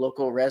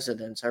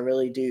residents. I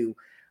really do.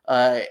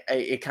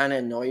 It kind of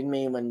annoyed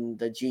me when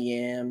the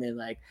GM and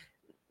like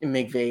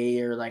McVay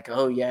are like,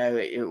 oh yeah,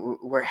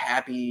 we're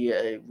happy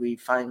we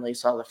finally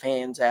saw the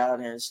fans out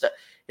and stuff.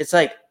 It's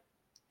like,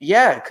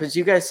 yeah, because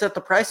you guys set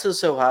the prices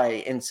so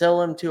high and sell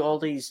them to all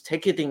these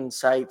ticketing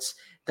sites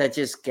that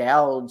just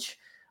gouge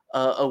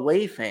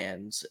away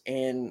fans.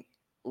 And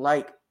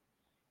like,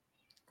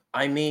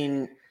 I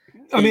don't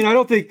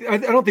think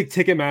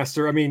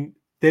Ticketmaster,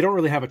 they don't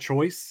really have a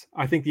choice.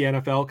 I think the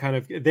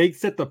NFL they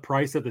set the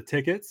price of the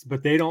tickets,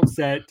 but they don't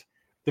set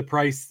the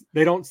price.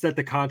 They don't set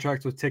the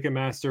contracts with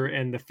Ticketmaster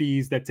and the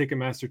fees that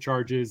Ticketmaster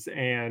charges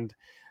and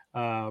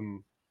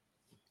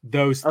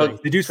those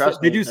things. They do set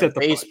the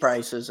base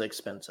price is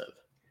expensive.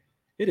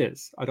 It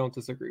is. I don't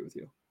disagree with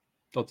you.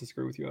 Don't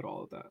disagree with you at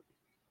all of that.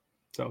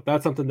 So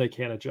that's something they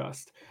can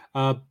adjust.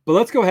 But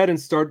let's go ahead and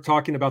start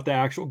talking about the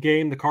actual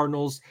game, the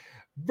Cardinals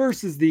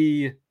versus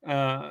the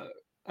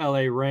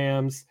LA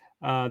Rams.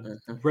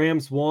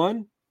 Rams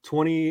won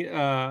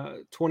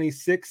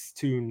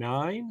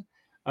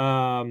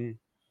 26-9.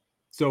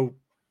 So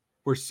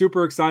we're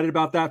super excited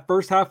about that.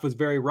 First half was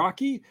very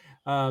rocky.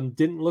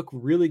 Didn't look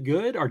really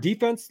good. Our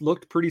defense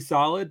looked pretty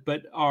solid,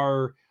 but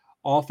our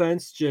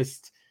offense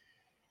just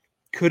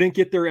couldn't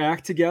get their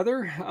act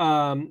together.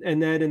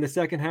 And then in the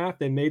second half,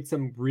 they made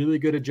some really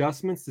good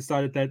adjustments,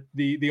 decided that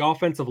the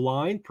offensive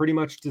line pretty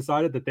much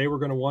decided that they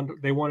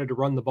wanted to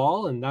run the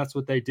ball, and that's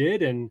what they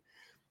did. And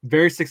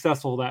very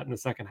successful that in the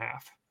second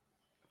half.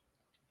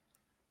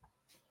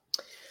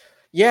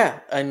 Yeah,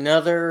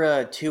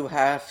 another two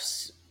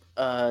halves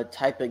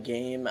type of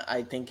game.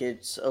 I think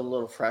it's a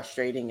little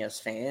frustrating as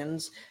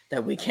fans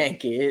that we can't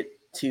get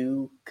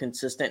two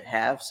consistent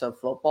halves of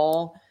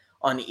football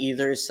on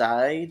either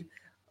side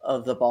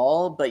of the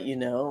ball. But,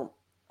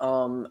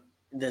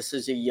 this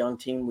is a young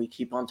team. We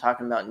keep on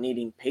talking about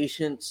needing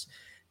patience,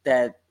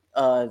 that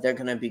they're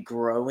going to be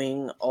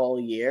growing all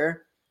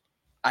year.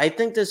 I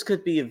think this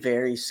could be a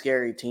very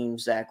scary team,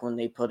 Zach, when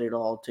they put it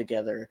all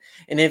together.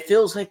 And it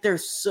feels like they're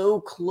so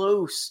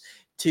close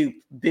to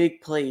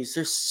big plays.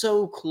 They're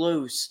so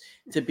close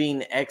to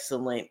being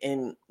excellent.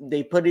 And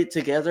they put it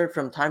together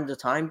from time to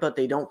time, but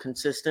they don't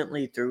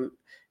consistently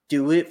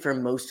do it for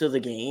most of the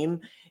game.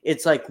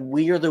 It's like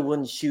we are the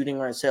ones shooting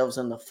ourselves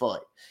in the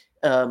foot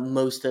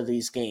most of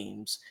these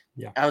games.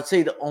 Yeah. I would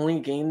say the only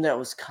game that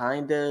was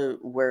kind of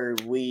where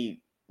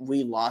we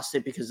lost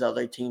it because the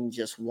other team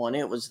just won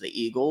it was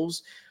the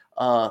Eagles.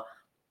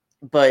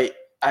 But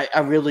I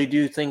really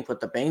do think with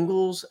the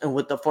Bengals and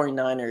with the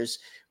 49ers,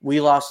 we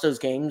lost those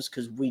games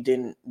because we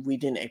didn't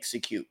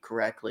execute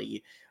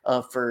correctly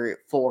for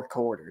 4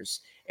 quarters.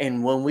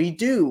 And when we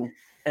do,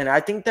 and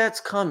I think that's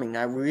coming,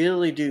 I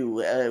really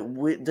do,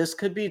 this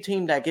could be a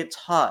team that gets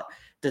hot.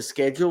 The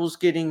schedule's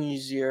getting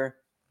easier.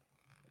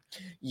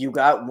 You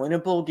got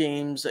winnable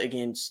games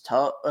against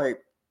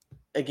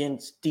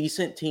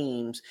decent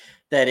teams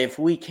that if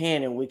we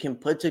can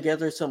put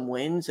together some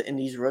wins and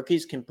these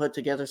rookies can put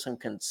together some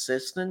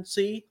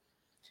consistency.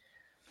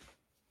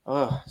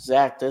 Oh,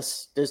 Zach,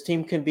 this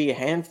team can be a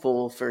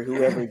handful for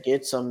whoever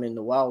gets them in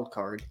the wild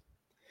card.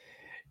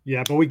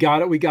 Yeah, but we got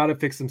to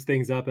fix some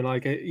things up. And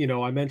like,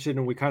 I mentioned,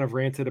 and we kind of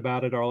ranted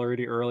about it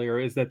already earlier,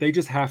 is that they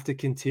just have to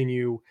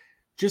continue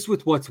just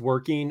with what's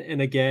working.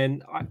 And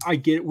again, I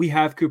get it. We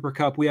have Cooper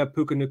Kupp, we have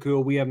Puka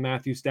Nacua, we have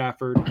Matthew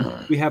Stafford,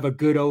 we have a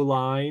good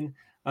O-line,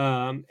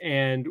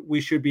 and we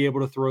should be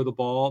able to throw the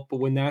ball. But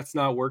when that's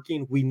not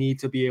working, we need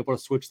to be able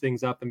to switch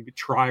things up and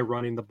try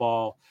running the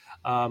ball.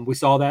 We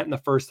saw that in the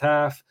first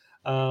half.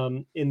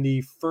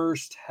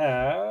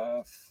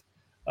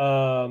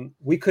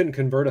 We couldn't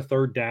convert a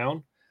third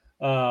down.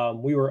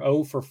 We were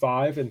 0 for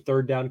 5 in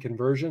third down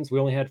conversions. We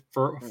only had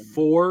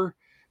 4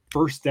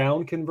 first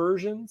down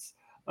conversions.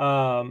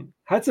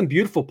 Had some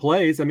beautiful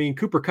plays. I mean,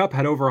 Cooper Kupp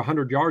had over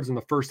 100 yards in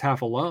the first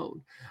half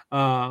alone.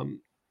 And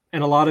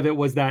a lot of it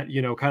was that,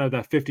 kind of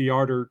that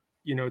 50-yarder,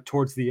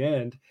 towards the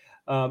end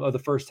of the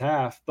first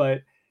half.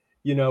 But,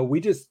 we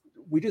just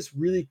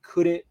really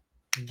couldn't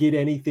get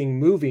anything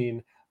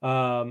moving.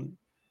 Him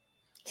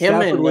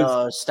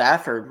and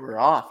Stafford were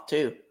off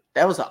too.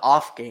 That was an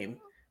off game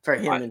for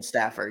him and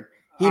Stafford.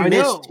 He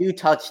missed 2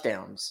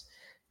 touchdowns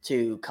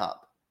to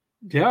Kupp.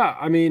 Yeah,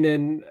 I mean,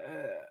 and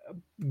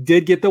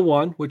did get the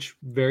one, which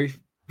very,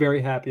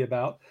 very happy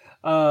about.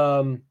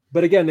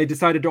 But again, they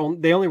decided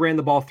they only ran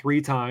the ball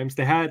 3 times.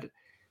 They had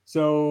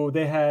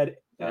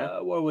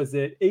what was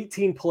it,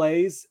 18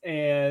 plays,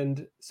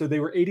 and so they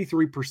were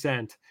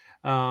 83%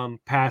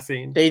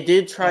 passing. They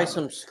did try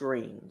some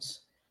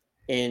screens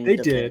in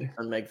defense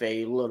from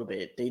McVay a little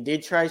bit. They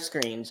did try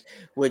screens,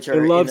 which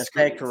are in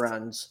effect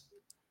runs.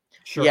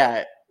 Sure.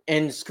 Yeah,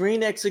 and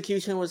screen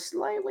execution was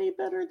slightly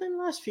better than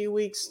last few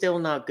weeks. Still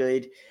not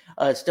good.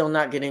 Still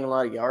not getting a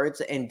lot of yards.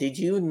 And did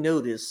you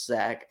notice,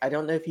 Zach? I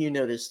don't know if you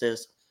noticed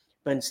this,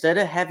 but instead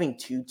of having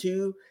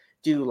Tutu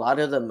do a lot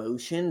of the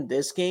motion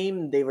this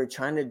game, they were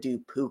trying to do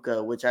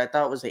Puka, which I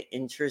thought was an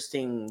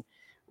interesting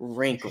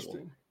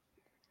wrinkle.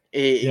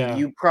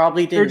 You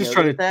probably didn't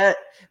notice that.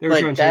 They were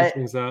trying to change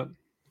things up.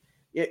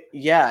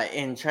 Yeah,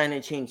 and trying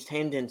to change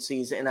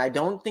tendencies, and I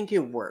don't think it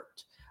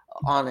worked.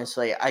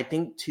 Honestly, I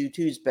think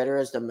Tutu's better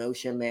as the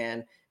motion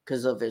man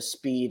because of his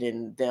speed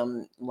and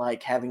them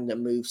like having to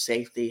move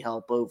safety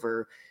help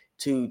over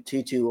to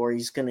Tutu, or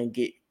he's gonna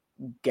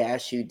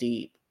gash you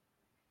deep.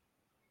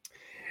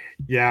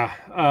 Yeah,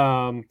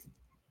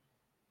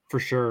 for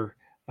sure.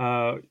 We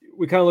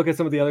kind of look at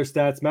some of the other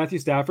stats. Matthew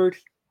Stafford,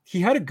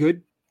 he had a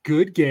good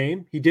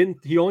game.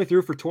 He only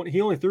threw for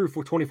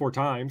 24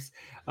 times.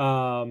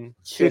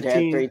 Should have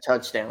 3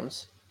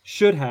 touchdowns.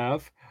 Should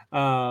have.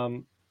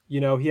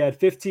 He had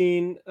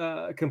 15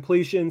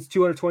 completions,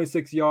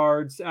 226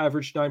 yards,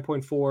 averaged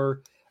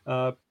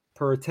 9.4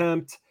 per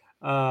attempt,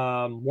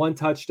 1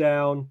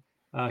 touchdown.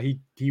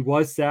 He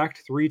was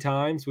sacked 3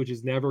 times, which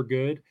is never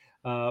good.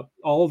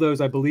 All of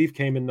those, I believe,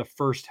 came in the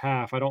first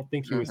half. I don't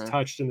think he was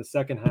touched in the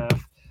second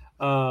half.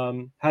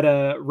 Had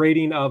a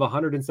rating of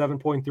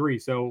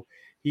 107.3. So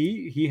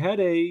he had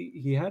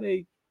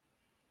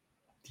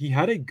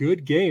a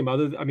good game.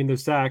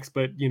 There's sacks,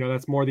 but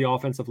that's more the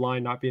offensive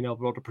line not being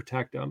able to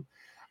protect him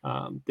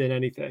than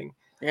anything.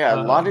 Yeah,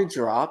 a lot of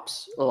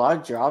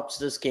drops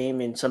this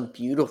game, and some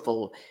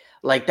beautiful,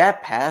 like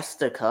that pass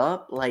to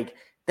Kupp, like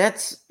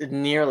that's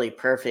nearly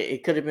perfect.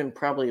 It could have been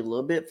probably a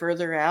little bit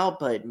further out,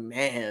 but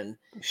man,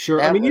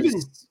 sure. Even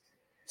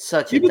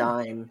such a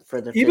dime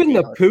for the even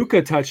the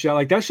Puka touchdown,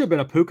 like that should have been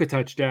a Puka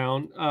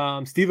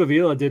touchdown. Steve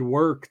Avila did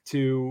work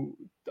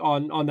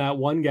on that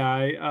one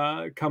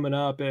guy coming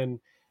up, and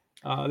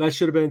that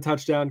should have been a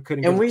touchdown.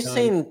 And we've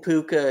seen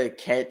Puka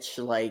catch,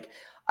 like,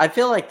 I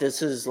feel like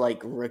this is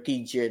like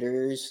rookie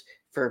jitters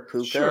for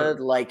Puka. Sure.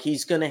 Like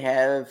he's gonna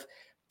have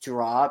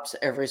drops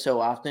every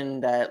so often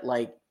that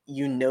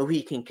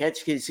he can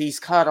catch because he's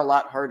caught a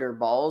lot harder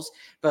balls,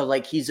 but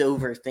like he's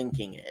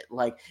overthinking it.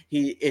 Like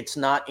it's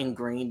not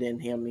ingrained in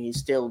him. He's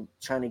still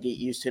trying to get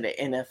used to the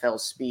NFL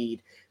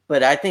speed.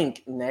 But I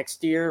think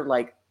next year,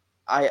 like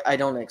I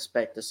don't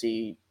expect to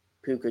see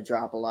Puka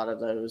drop a lot of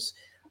those.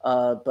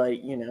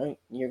 But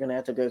you're gonna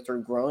have to go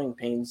through growing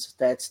pains.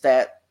 That's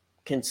that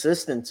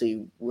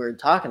consistency we're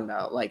talking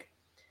about. Like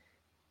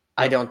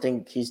I don't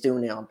think he's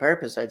doing it on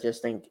purpose. I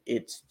just think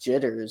it's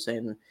jitters,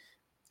 and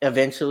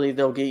eventually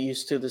they'll get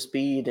used to the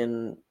speed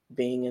and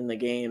being in the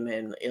game,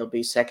 and it'll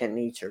be second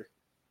nature.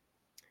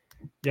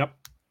 Yep,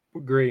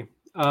 agree.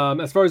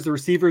 As far as the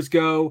receivers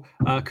go,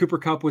 Cooper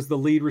Kupp was the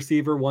lead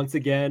receiver once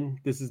again.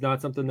 This is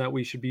not something that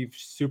we should be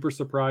super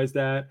surprised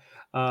at.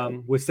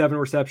 With 7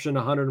 reception,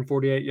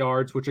 148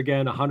 yards, which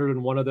again,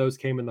 101 of those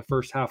came in the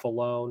first half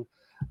alone.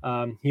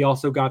 He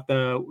also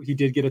he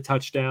did get a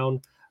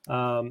touchdown,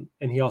 and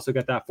he also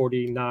got that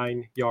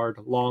 49-yard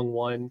long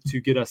one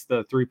to get us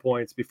the 3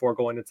 points before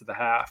going into the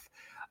half.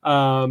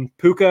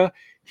 Puka,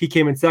 he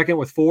came in second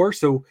with 4.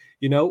 So,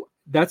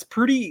 that's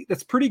pretty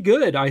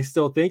good. I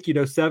still think,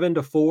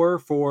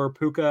 7-4 for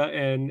Puka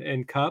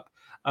and Kupp.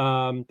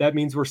 That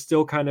means we're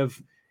still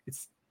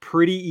it's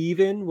pretty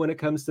even when it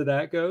comes to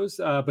that goes.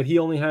 But he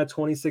only had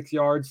 26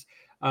 yards.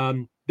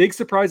 Big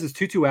surprise is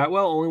Tutu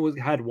Atwell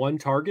only had 1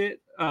 target,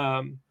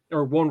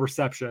 or 1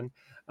 reception.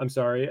 I'm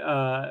sorry,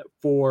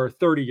 for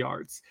 30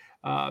 yards.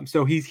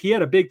 So he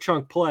had a big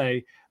chunk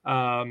play,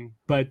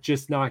 but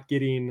just not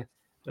getting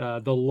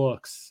the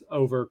looks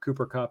over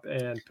Cooper Kupp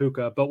and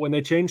Puka. But when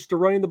they changed to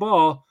running the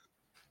ball,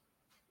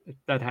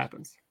 that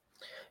happens.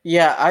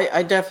 Yeah,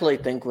 I definitely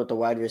think with the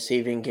wide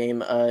receiving game,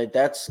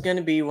 that's going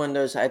to be one of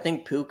those. I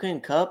think Puka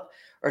and Kupp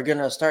are going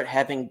to start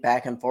having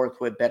back and forth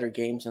with better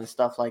games and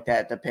stuff like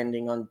that,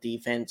 depending on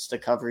defense, the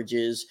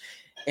coverages,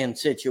 and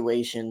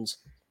situations.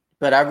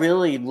 But I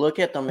really look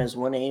at them as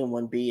 1A and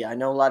 1B. I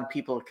know a lot of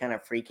people are kind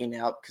of freaking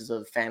out because of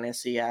the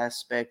fantasy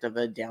aspect of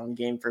a down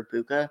game for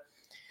Puka.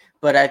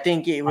 But I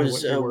think it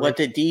was what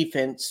the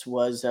defense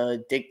was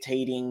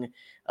dictating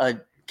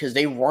because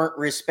they weren't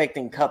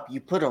respecting Cup. You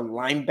put a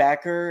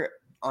linebacker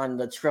on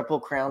the Triple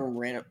Crown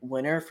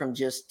winner from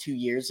just 2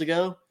 years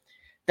ago.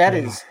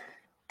 That's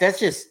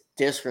just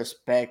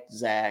disrespect,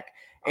 Zach.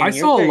 And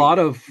you're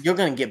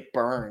going to get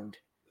burned.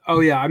 Oh,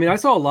 yeah. I mean, I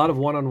saw a lot of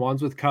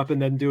one-on-ones with Cup and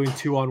then doing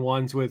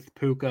 2-on-1s with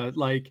Puka.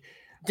 Like,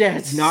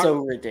 that's so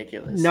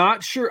ridiculous.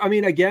 Not sure. I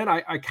mean, again,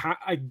 I kind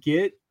of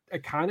get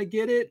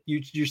it.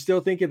 You're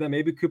still thinking that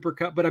maybe Cooper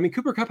Kupp, but I mean,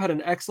 Cooper Kupp had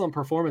an excellent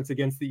performance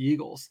against the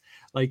Eagles.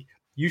 Like,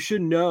 you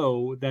should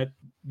know that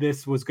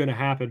this was going to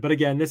happen. But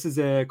again, this is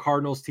a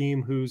Cardinals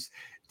team whose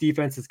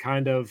defense is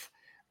kind of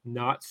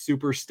not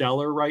super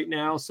stellar right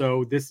now.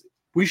 So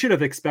we should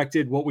have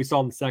expected what we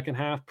saw in the second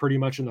half pretty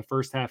much in the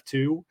first half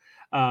too,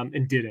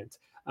 and didn't.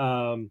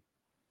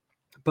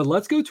 But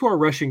let's go to our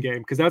rushing game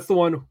because that's the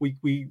one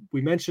we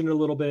mentioned a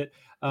little bit.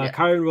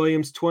 Kyren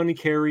Williams, 20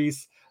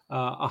 carries,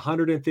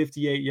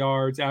 158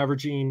 yards,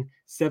 averaging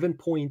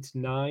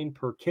 7.9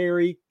 per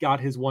carry, got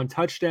his one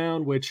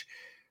touchdown, which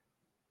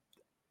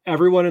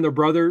everyone and their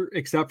brother,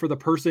 except for the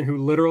person who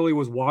literally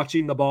was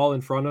watching the ball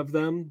in front of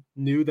them,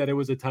 knew that it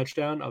was a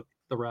touchdown.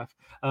 The ref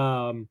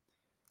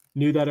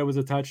knew that it was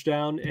a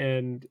touchdown.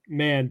 And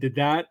man, did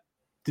that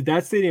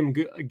stadium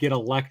get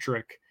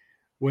electric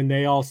when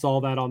they all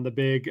saw that on the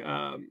big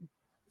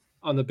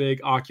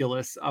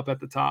Oculus up at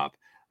the top.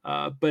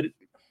 But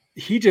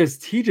he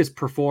just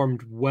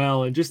performed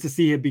well, and just to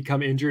see him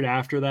become injured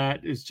after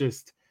that is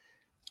just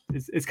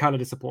it's kind of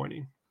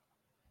disappointing.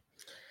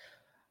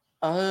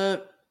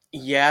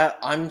 Yeah,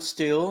 I'm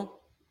still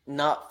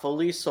not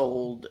fully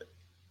sold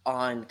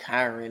on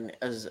Kyren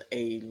as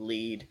a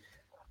lead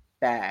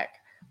back,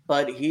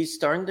 but he's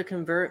starting to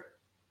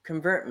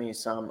convert me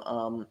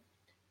some.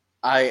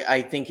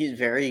 I think he's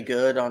very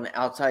good on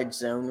outside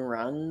zone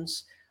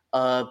runs.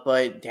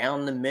 But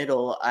down the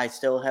middle, I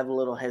still have a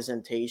little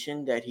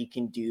hesitation that he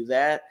can do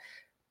that.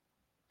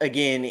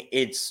 Again,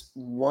 it's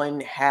one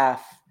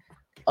half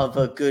of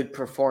a good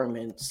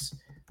performance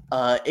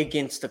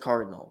against the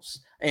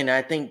Cardinals. And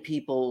I think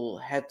people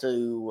had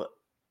to,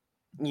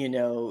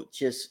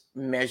 just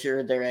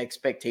measure their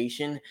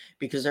expectation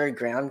because our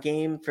ground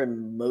game for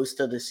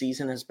most of the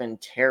season has been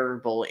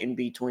terrible in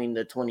between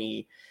the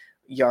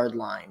 20-yard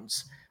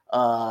lines.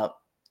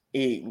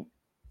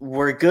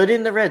 We're good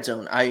in the red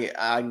zone.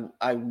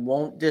 I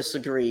won't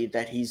disagree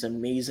that he's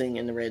amazing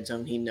in the red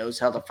zone. He knows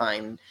how to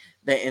find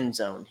the end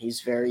zone.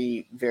 He's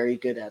very, very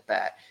good at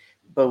that.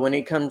 But when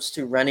it comes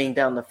to running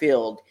down the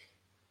field,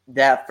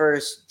 that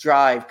first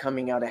drive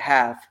coming out of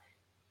half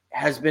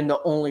has been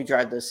the only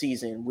drive this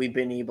season we've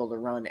been able to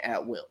run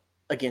at will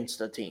against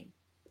the team.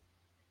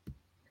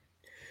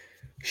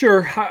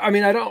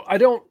 I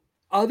don't,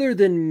 other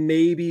than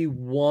maybe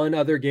one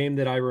other game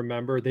that I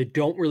remember, they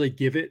don't really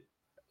give it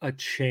a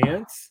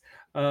chance.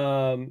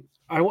 I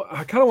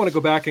kind of want to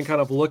go back and kind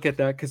of look at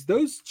that because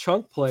those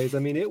chunk plays, I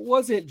mean, it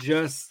wasn't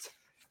just...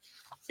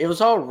 It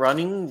was all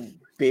running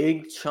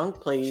big chunk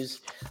plays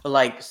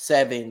like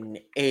 7,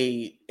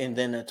 8, and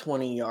then a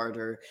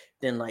 20-yarder,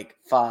 then like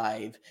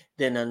 5,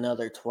 then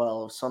another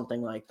 12,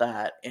 something like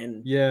that.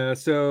 And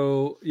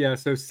so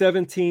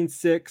 17,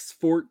 6,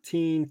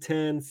 14,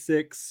 10,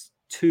 6,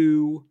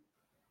 2,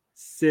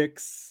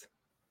 6,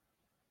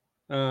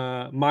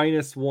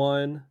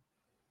 -1.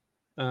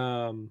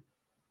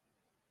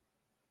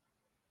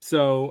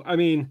 So, I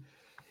mean,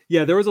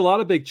 yeah, there was a lot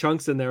of big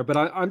chunks in there, but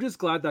I'm just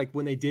glad that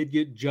when they did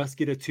get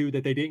a 2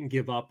 that they didn't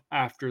give up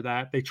after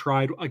that. They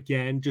tried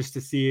again just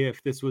to see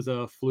if this was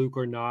a fluke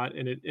or not,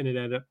 and it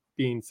ended up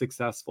being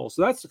successful.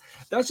 So that's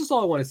just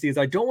all I want to see is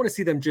I don't want to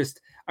see them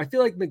I feel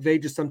like McVay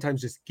just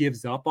sometimes just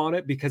gives up on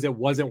it because it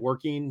wasn't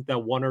working that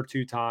 1 or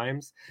 2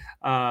 times.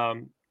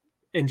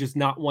 And just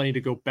not wanting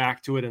to go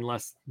back to it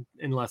unless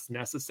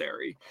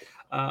necessary.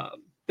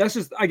 That's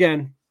just,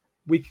 again,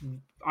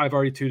 I've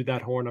already tooted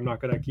that horn. I'm not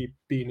going to keep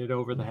beating it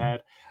over the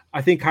head.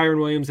 I think Kyren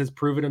Williams has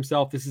proven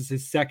himself. This is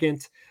his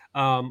second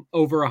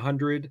over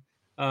 100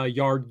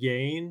 yard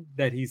gain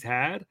that he's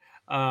had.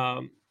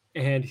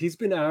 And he's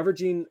been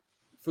averaging,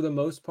 for the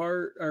most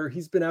part, or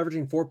he's been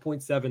averaging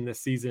 4.7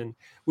 this season,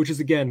 which is,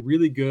 again,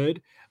 really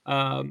good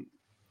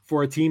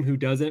for a team who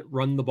doesn't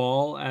run the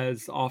ball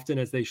as often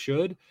as they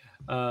should.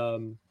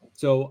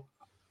 So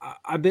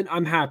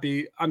I'm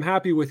happy. I'm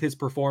happy with his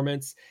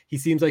performance. He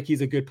seems like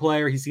he's a good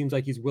player. He seems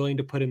like he's willing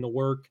to put in the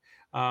work.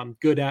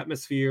 Good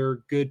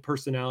atmosphere, good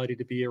personality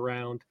to be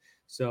around.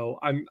 So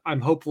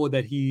I'm hopeful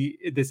that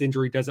this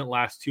injury doesn't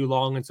last too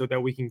long, and so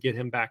that we can get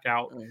him back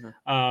out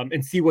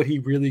and see what he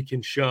really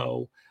can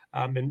show,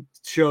 and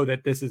show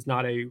that this is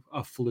not a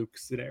fluke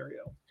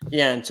scenario.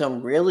 Yeah, and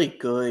some really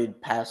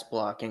good pass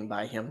blocking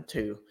by him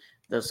too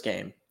this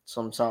game.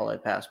 Some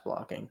solid pass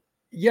blocking.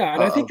 Yeah,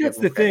 and I think that's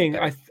the thing.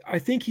 I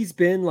think he's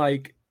been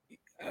like,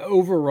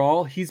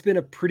 overall, he's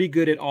been pretty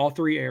good at all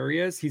three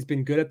areas. He's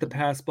been good at the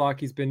pass block.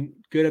 He's been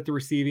good at the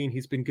receiving.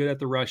 He's been good at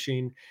the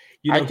rushing.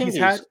 I think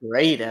he's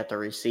great at the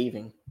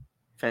receiving.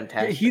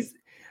 Fantastic. Yeah,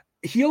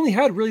 he only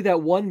had really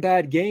that one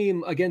bad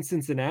game against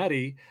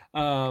Cincinnati,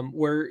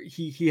 where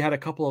he had a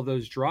couple of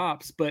those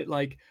drops. But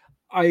like,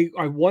 I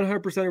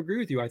 100% agree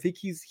with you. I think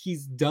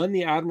he's done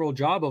the admirable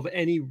job of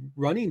any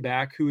running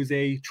back who is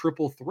a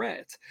triple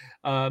threat.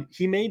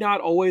 He may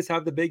not always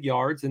have the big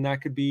yards, and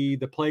that could be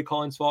the play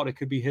calling's fault. It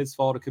could be his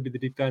fault. It could be the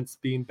defense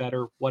being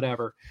better,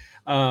 whatever.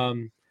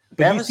 But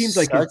that was seems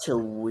like such a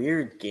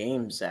weird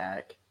game,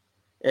 Zach.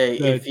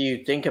 If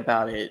you think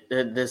about it,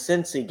 the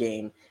Cincy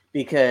game,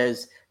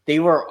 because they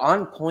were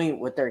on point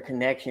with their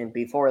connection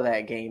before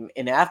that game,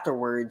 and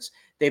afterwards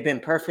they've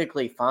been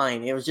perfectly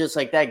fine. It was just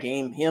like that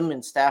game, him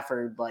and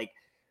Stafford, like,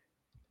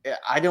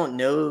 I don't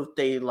know if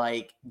they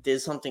like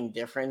did something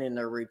different in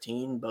their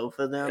routine, both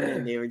of them,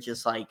 and they were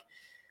just like,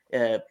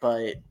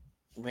 but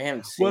we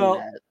haven't seen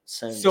that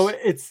since. So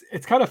it's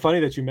kind of funny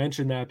that you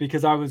mentioned that,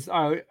 because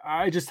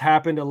I just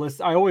happened to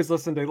listen. I always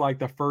listen to like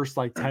the first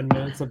like 10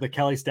 minutes of the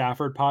Kelly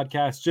Stafford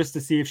podcast just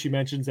to see if she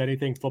mentions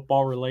anything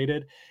football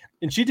related.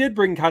 And she did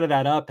bring kind of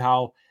that up,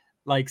 how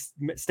like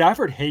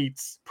Stafford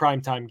hates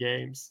primetime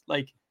games.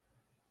 Like,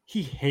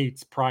 he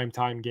hates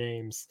primetime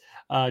games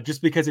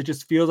just because it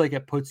just feels like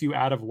it puts you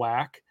out of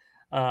whack.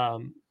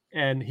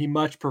 And he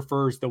much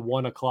prefers the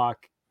 1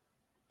 o'clock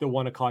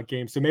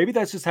game. So maybe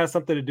that just has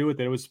something to do with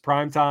it. It was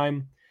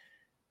primetime.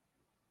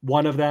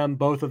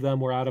 Both of them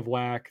were out of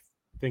whack,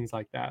 things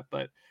like that.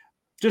 But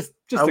just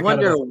I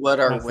wonder what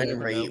our win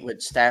rate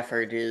with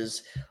Stafford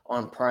is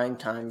on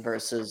primetime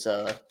versus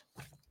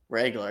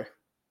regular.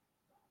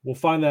 We'll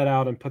find that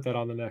out and put that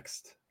on the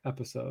next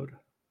episode.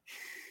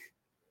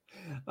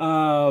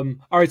 All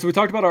right, so we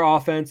talked about our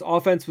offense.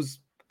 Offense was,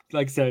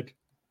 like I said,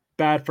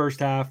 bad first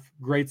half,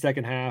 great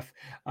second half.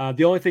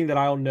 The only thing that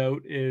I'll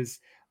note is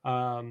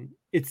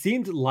it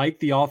seemed like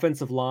the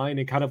offensive line,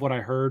 and kind of what I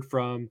heard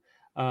from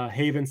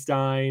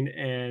Havenstein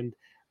and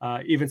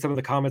even some of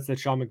the comments that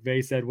Sean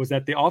McVay said, was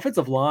that the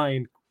offensive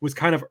line was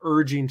kind of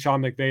urging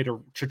Sean McVay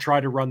to try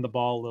to run the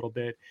ball a little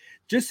bit,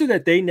 just so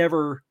that they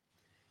never,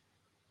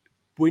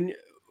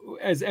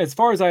 as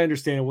far as I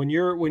understand, when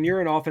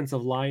you're an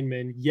offensive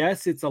lineman,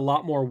 yes, it's a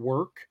lot more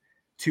work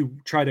to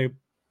try to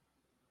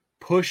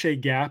push a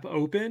gap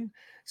open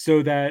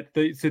so that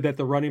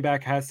the running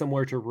back has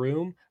somewhere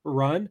to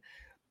run.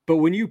 But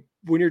when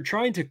you're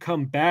trying to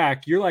come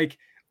back, you're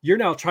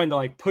now trying to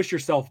like push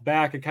yourself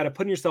back and kind of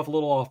putting yourself a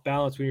little off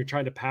balance when you're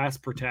trying to pass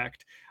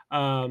protect.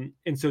 And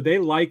so they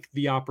like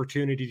the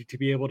opportunity to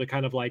be able to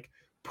kind of like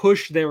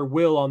push their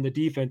will on the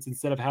defense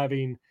instead of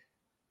having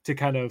to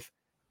kind of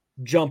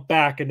jump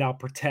back and now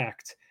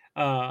protect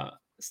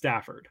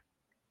Stafford.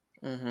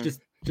 Mm-hmm.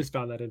 Just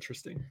found that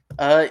interesting.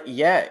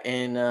 Yeah,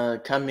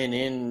 and coming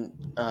in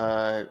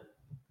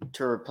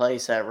to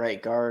replace that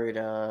right guard,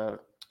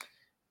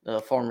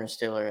 the former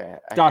Steeler,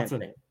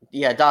 Dotson.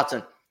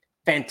 Dotson.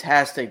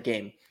 Fantastic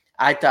game.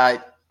 I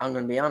thought, I'm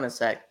going to be honest,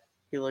 Zach,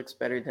 he looks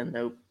better than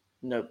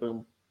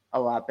Noteboom. A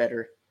lot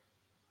better.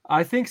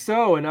 I think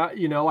so, and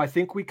I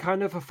think we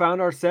kind of have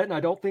found our set, and I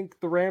don't think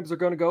the Rams are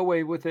going to go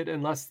away with it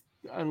unless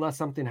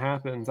something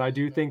happens. I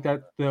do think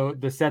that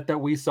the set that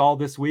we saw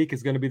this week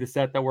is going to be the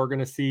set that we're going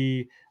to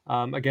see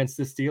against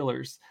the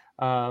Steelers.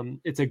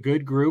 It's a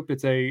good group.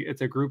 It's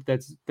a group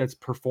that's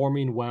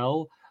performing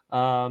well.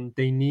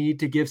 They need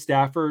to give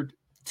Stafford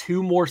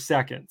 2 more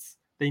seconds.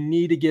 They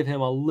need to give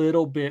him a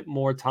little bit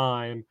more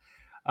time.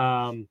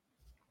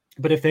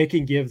 But if they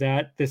can give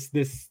that,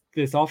 this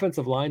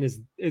offensive line is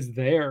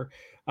there.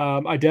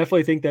 I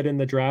definitely think that in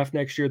the draft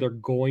next year, they're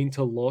going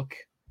to look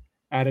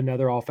at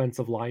another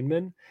offensive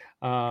lineman.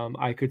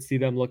 I could see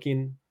them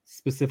looking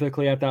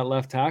specifically at that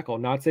left tackle.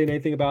 Not saying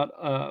anything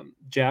about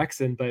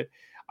Jackson, but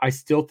I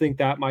still think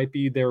that might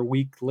be their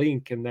weak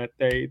link, and that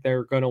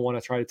they're going to want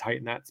to try to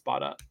tighten that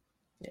spot up.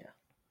 Yeah.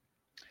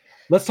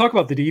 Let's talk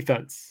about the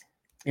defense.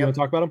 You want to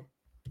talk about them?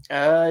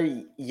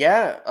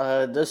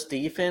 This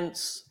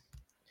defense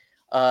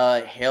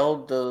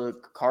held the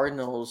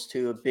Cardinals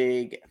to a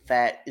big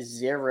fat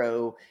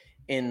 0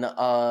 in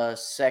the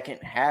second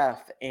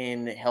half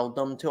and held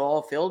them to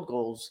all field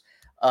goals.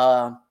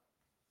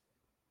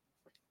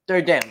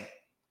 Third down,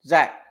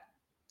 Zach,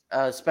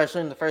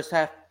 especially in the first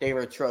half, they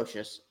were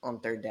atrocious on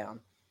third down.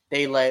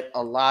 They let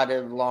a lot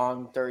of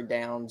long third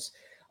downs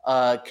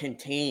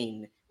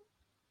contain.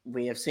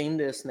 We have seen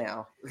this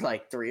now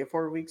like 3 or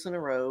 4 weeks in a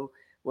row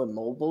with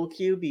mobile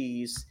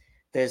QBs.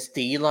 This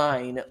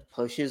D-line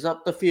pushes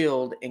up the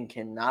field and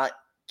cannot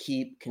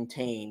keep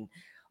contained.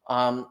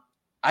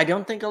 I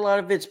don't think a lot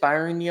of it's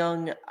Byron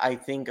Young. I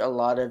think a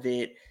lot of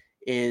it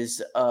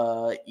is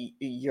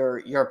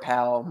your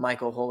pal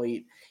Michael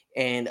Hoyt,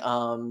 and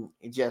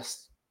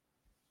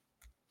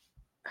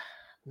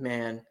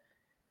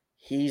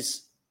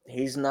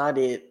he's not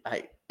it.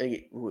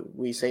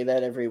 We say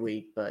that every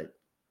week, but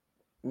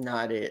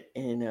not it,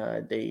 and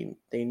they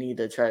need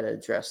to try to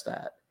address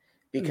that,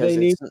 because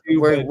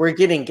we're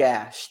getting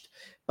gashed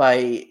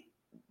by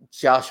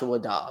Joshua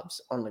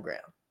Dobbs on the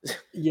ground.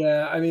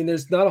 Yeah, I mean,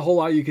 there's not a whole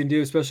lot you can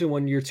do, especially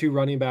when your two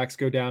running backs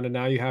go down, and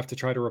now you have to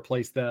try to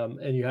replace them,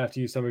 and you have to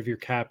use some of your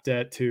cap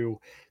debt to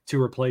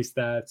replace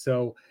that.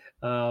 So,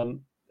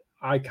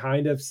 I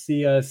kind of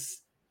see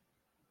us.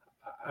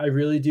 I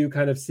really do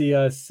kind of see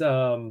us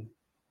kind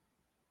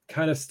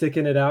of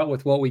sticking it out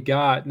with what we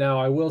got. Now,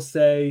 I will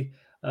say,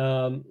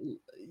 um,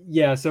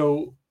 yeah.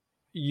 So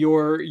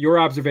your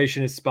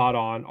observation is spot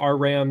on. Our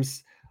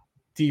Rams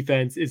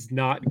defense is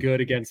not good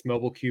against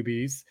mobile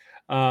QBs.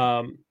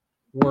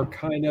 We're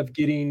kind of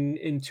getting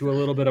into a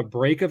little bit of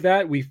break of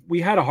that. We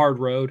had a hard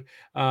road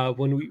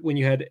when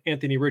you had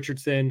Anthony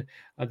Richardson,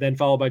 then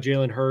followed by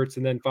Jalen Hurts,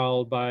 and then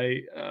followed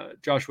by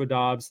Joshua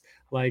Dobbs.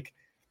 Like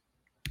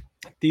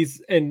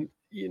these, and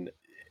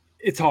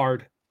it's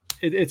hard.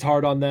 It's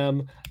hard on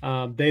them.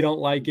 They don't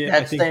like it.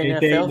 That's I the think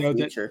they NFL know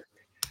that future.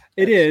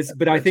 it is,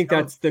 but I think shown.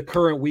 that's the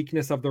current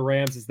weakness of the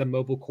Rams is the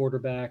mobile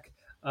quarterback.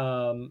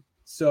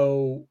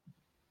 So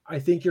I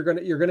think you're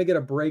gonna get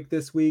a break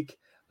this week.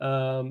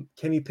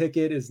 Kenny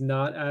Pickett is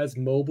not as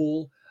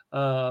mobile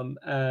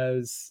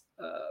as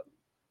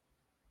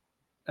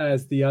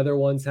the other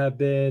ones have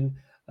been.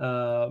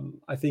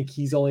 I think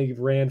he's only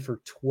ran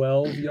for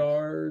 12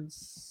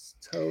 yards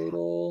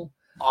total.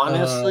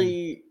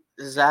 Honestly,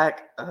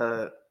 Zach,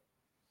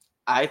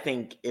 I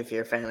think if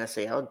you're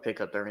fantasy, I would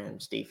pick up the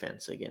Rams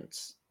defense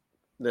against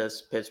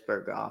this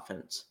Pittsburgh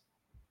offense.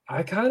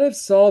 I kind of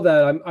saw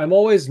that. I'm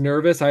always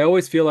nervous. I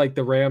always feel like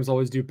the Rams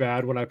always do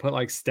bad when I put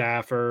like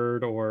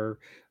Stafford or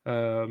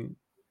the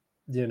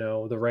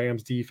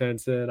Rams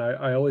defense in.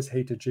 I always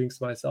hate to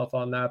jinx myself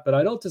on that, but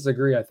I don't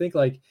disagree. I think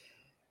like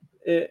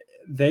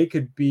they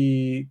could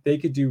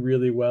do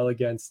really well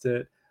against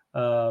it.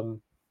 But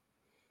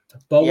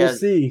we'll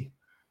see.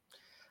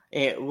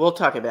 We'll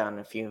talk about it in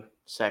a few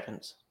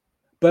seconds.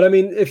 But I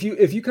mean, if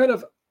you kind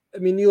of, I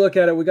mean, you look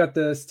at it, we got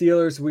the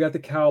Steelers, we got the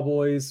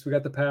Cowboys, we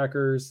got the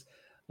Packers.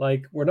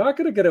 Like, we're not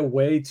going to get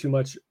away too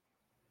much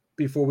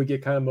before we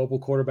get kind of mobile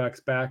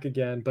quarterbacks back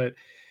again. But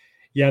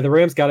yeah, the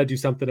Rams got to do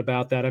something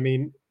about that. I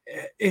mean,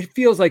 it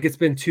feels like it's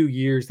been 2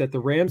 years that the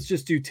Rams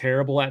just do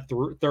terrible at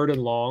third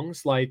and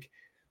longs. Like,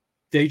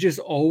 they just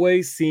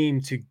always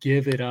seem to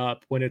give it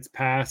up when it's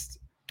past,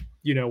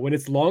 when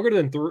it's longer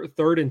than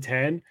third and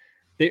 10,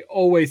 they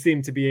always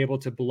seem to be able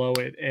to blow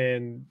it.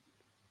 And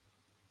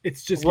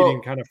it's just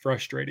getting kind of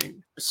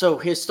frustrating. So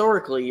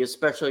historically,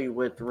 especially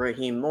with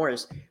Raheem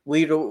Morris,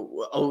 we'd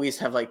always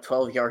have like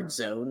 12-yard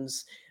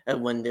zones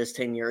when there's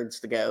 10 yards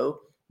to go.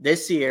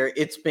 This year,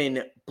 it's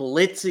been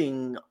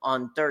blitzing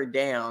on third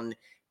down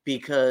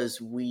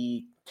because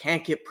we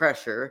can't get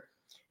pressure.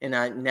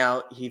 And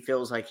now he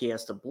feels like he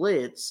has to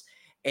blitz.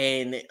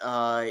 And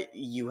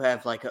you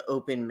have like an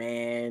open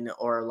man,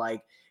 or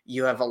like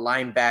you have a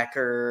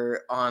linebacker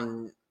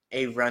on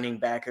a running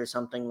back or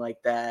something like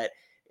that.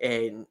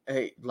 And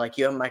like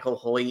you have Michael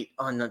Hoyt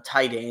on the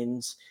tight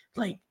ends,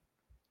 like,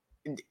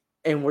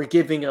 and we're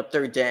giving up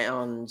third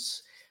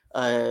downs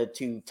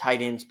to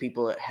tight ends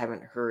people that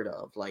haven't heard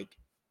of. Like,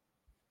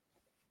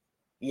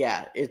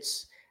 yeah,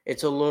 it's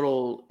a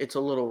little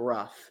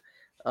rough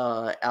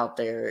out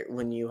there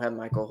when you have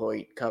Michael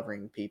Hoyt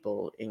covering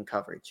people in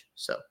coverage.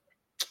 So,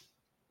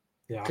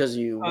 yeah, because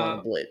you want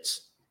to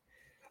blitz.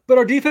 But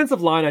our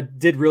defensive line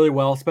did really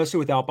well, especially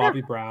without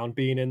Bobby Brown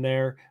being in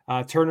there.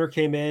 Turner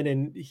came in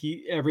and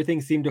everything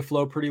seemed to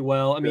flow pretty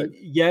well. I mean,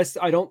 yes,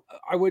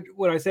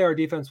 when I say our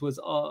defense was,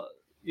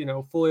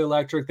 fully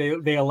electric,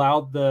 they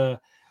allowed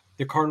the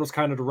Cardinals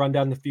kind of to run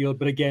down the field,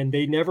 but again,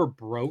 they never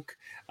broke.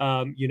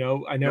 I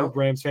know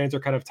Rams fans are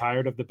kind of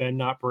tired of the bend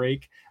not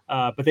break,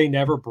 but they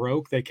never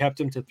broke. They kept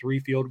them to 3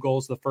 field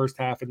goals the first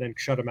half and then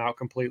shut them out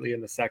completely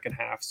in the second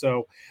half.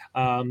 So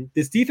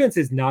this defense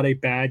is not a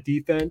bad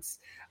defense.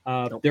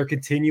 They're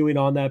continuing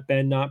on that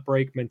bend not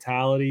break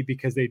mentality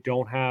because they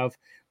don't have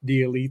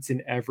the elites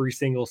in every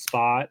single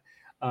spot.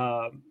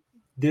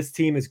 This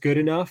team is good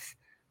enough.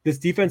 This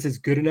defense is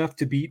good enough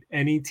to beat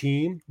any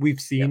team.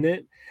 We've seen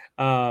it.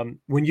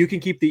 When you can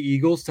keep the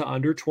Eagles to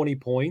under 20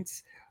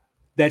 points,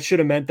 that should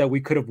have meant that we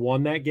could have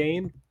won that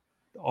game.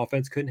 The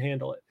offense couldn't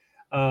handle it.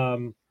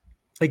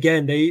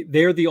 Again,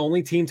 they're the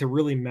only team to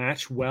really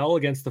match well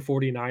against the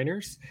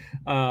 49ers.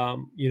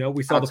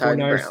 We saw outside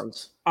the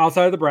 49ers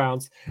outside of the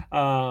Browns.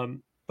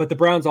 But the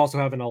Browns also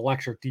have an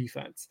electric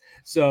defense.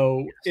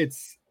 So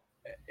it's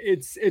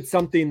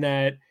something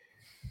that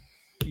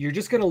you're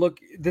just going to look,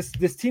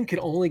 this team can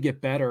only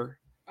get better.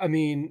 I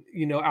mean,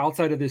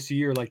 outside of this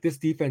year, like this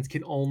defense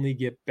can only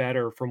get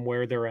better from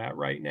where they're at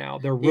right now.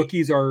 Their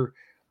rookies are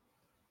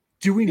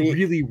doing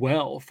really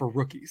well for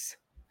rookies.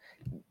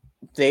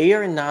 They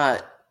are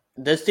not.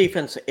 This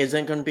defense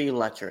isn't going to be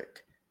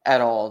electric at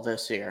all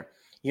this year.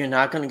 You're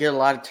not going to get a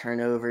lot of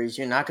turnovers.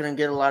 You're not going to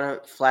get a lot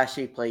of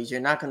flashy plays.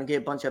 You're not going to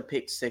get a bunch of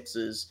pick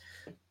sixes.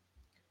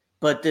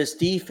 But this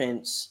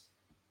defense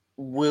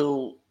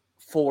will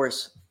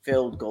force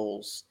field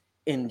goals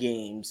in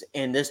games,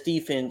 and this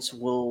defense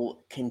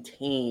will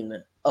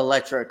contain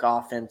electric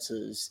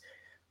offenses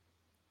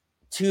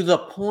to the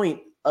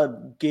point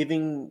of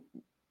giving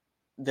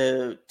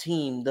the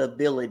team the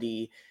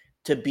ability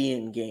to be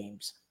in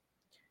games.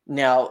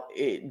 Now,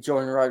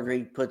 Jordan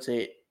Rodriguez puts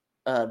it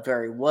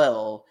very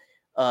well.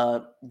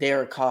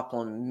 They're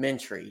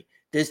complementary.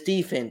 This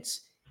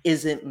defense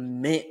isn't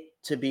meant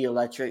to be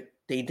electric.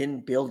 They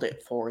didn't build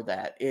it for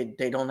that.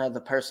 They don't have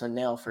the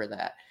personnel for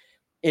that.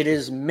 It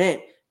is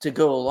meant to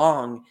go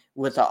along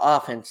with the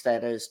offense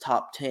that is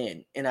top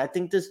 10. And I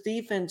think this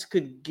defense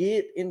could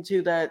get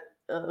into that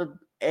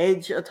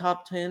edge of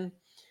top 10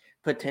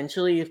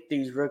 potentially if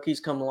these rookies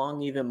come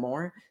along even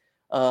more.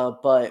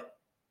 But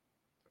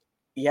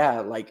yeah,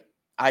 like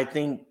I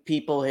think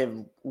people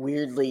have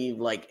weirdly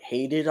like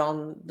hated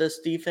on this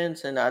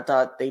defense, and I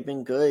thought they've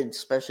been good,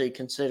 especially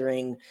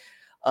considering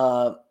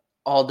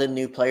all the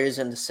new players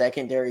in the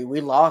secondary.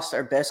 We lost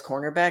our best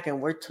cornerback,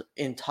 and we're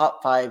in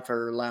top 5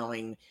 for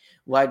allowing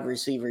wide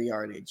receiver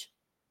yardage.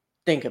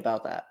 Think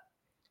about that.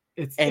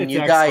 It's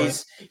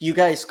you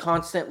guys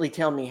constantly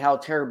tell me how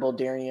terrible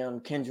Darian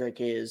Kendrick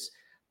is,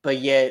 but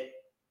yet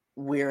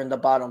we're in the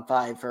bottom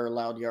 5 for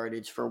allowed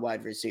yardage for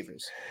wide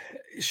receivers.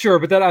 Sure,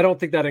 but I don't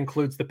think that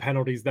includes the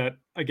penalties. That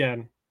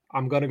again,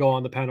 I'm going to go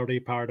on the penalty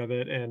part of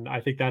it, and I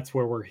think that's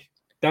where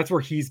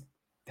he's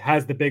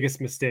has the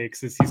biggest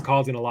mistakes is he's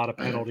causing a lot of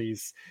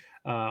penalties,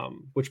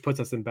 which puts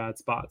us in bad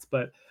spots.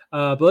 But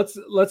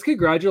let's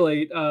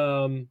congratulate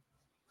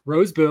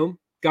Rose Boom,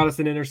 got us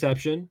an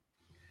interception.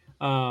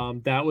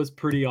 That was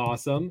pretty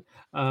awesome.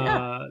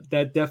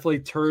 That definitely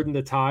turned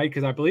the tide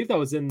because I believe that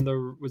was in the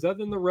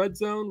red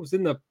zone?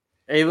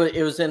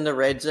 It was in the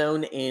red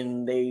zone,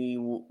 and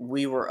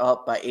we were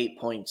up by 8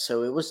 points,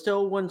 so it was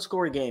still a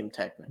 1-score game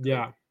technically.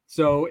 Yeah,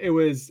 so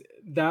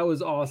that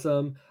was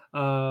awesome.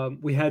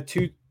 We had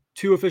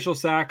two official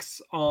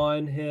sacks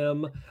on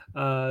him.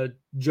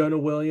 Jonah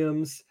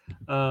Williams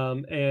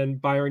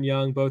and Byron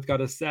Young both got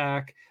a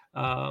sack.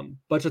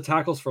 Bunch of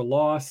tackles for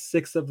loss,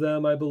 6 of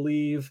them, I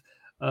believe.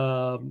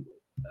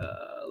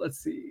 Let's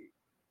see.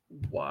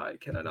 Why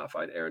can I not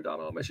find Aaron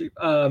Donald on my sheet?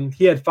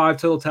 He had 5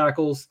 total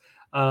tackles,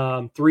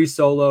 3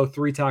 solo,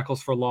 3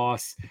 tackles for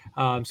loss.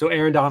 So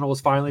Aaron Donald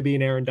was finally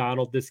being Aaron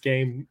Donald this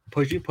game,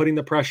 putting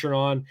the pressure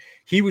on.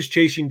 He was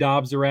chasing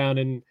Dobbs around,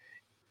 and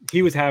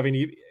he was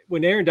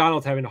when Aaron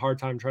Donald's having a hard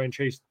time trying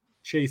to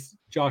chase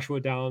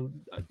Joshua down,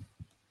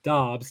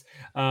 Dobbs,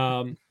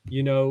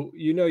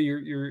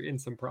 you're in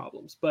some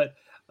problems, but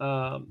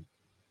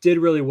did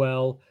really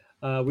well.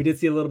 We did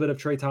see a little bit of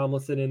Trey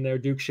Tomlinson in there.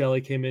 Duke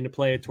Shelley came in to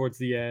play it towards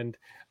the end.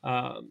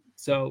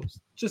 So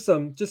just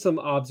some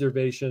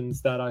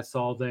observations that I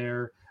saw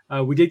there.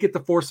 We did get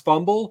the forced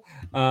fumble.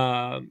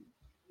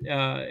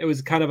 It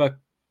was kind of a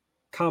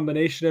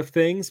combination of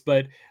things,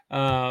 but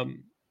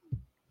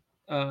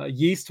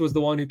Yeast was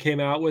the one who came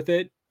out with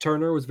it.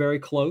 Turner was very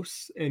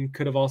close and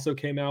could have also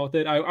came out with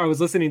it. I was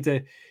listening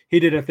to, he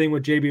did a thing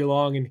with JB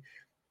Long, and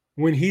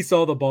when he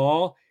saw the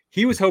ball,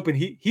 he was hoping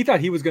he thought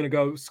he was going to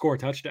go score a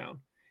touchdown.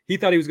 He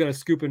thought he was going to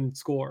scoop and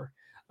score.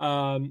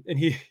 And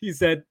he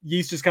said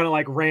Yeast just kind of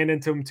like ran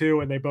into him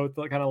too, and they both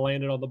kind of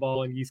landed on the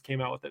ball, and Yeast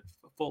came out with it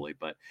fully.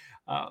 But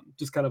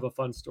just kind of a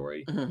fun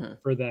story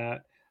for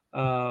that.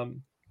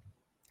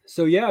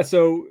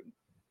 So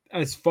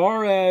as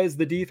far as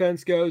the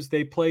defense goes,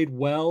 they played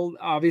well.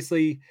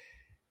 Obviously,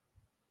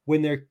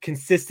 when they're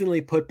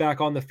consistently put back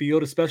on the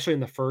field, especially in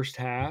the first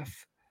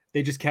half,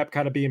 they just kept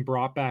kind of being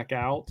brought back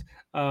out.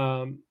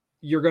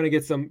 You're going to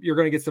get some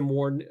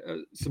more,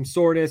 some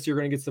soreness. You're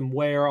going to get some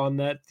wear on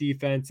that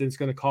defense, and it's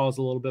going to cause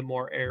a little bit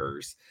more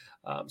errors.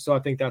 So I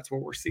think that's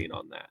what we're seeing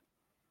on that.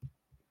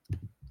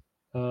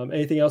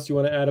 Anything else you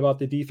want to add about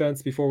the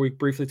defense before we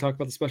briefly talk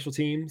about the special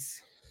teams?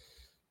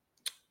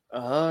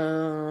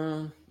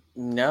 No.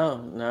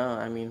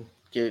 I mean,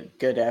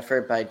 good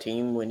effort by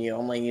team when you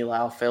only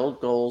allow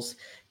field goals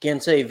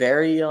against a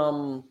very,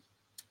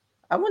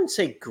 I wouldn't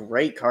say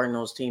great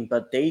Cardinals team,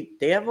 but they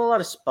have a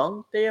lot of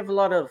spunk. They have a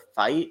lot of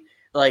fight.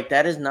 Like,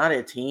 that is not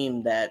a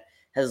team that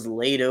has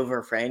laid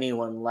over for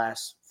anyone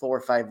last 4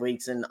 or 5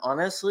 weeks. And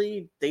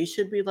honestly, they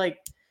should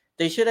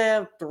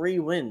have 3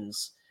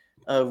 wins,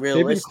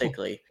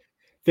 realistically.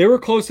 They were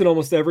close in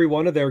almost every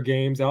one of their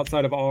games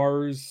outside of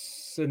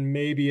ours and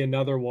maybe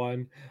another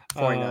one.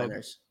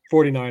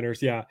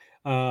 49ers, yeah.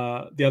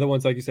 The other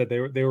ones, like you said,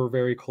 they were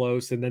very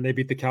close, and then they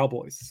beat the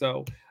Cowboys.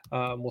 So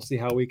we'll see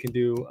how we can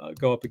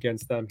go up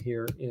against them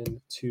here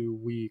in 2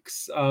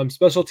 weeks.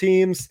 Special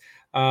teams,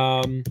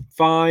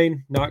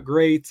 fine, not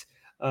great.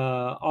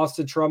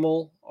 Austin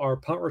Trummel, our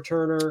punt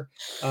returner,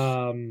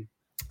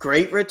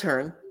 great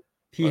return.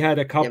 He had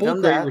a couple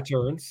great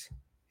returns,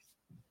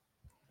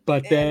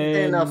 but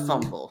then a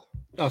fumble.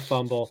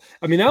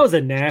 I mean, that was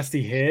a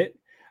nasty hit.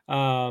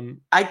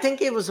 I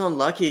think it was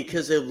unlucky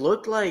because it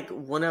looked like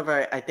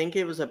I think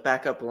it was a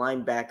backup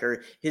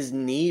linebacker. His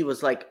knee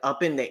was like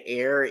up in the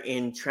air,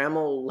 and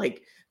Trammell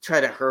like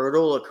tried to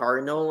hurdle a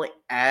Cardinal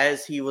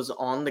as he was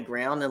on the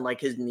ground, and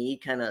like his knee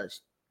kind of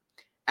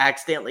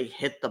accidentally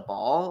hit the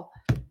ball.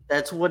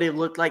 That's what it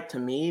looked like to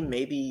me.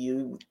 Maybe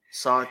you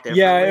saw it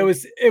differently. Yeah,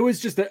 it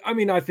was just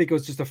I think it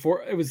was just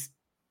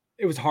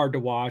it was hard to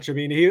watch. I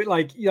mean, he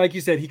like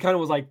you said, he kind of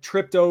was like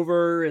tripped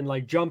over and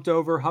like jumped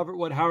over,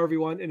 however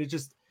you want, and it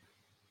just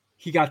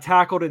he got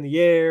tackled in the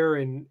air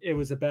and it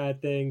was a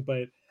bad thing,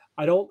 but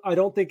I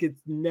don't think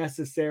it's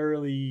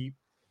necessarily,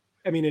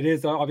 I mean, it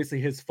is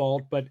obviously his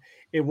fault, but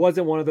it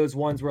wasn't one of those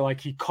ones where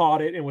like he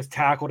caught it and was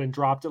tackled and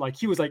dropped it. Like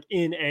he was like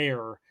in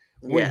air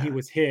when he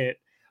was hit.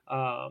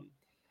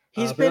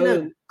 He's been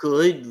a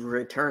good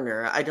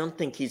returner. I don't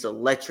think he's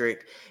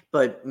electric,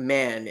 but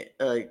man,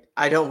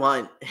 I don't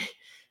want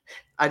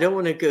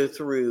to go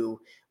through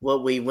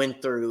what we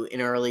went through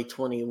in early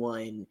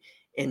 21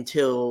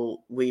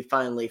 until we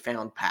finally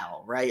found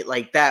Powell, right?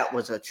 Like that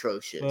was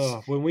atrocious.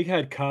 When we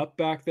had Cup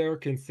back there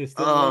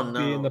consistently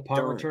being the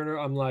punt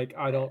returner, I'm like,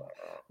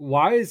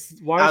 why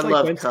is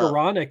like Ben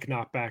Skoranek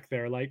not back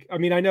there? Like, I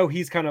mean, I know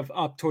he's kind of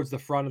up towards the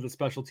front of the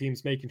special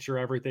teams, making sure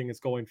everything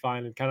is going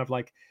fine and kind of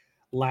like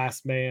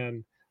last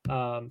man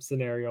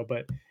scenario,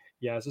 but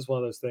yeah, it's just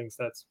one of those things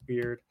that's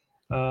weird.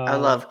 I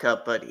love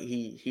Cup, but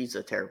he's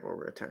a terrible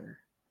returner.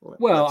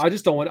 Well, I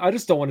just don't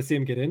want to see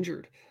him get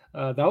injured.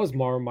 That was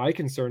more my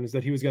concern, is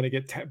that he was going to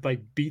get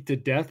beat to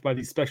death by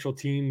these special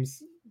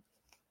teams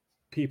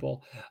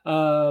people.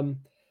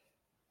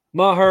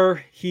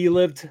 Maher, he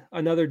lived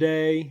another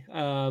day.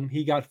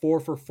 He got 4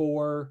 for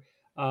 4.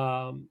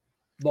 Longest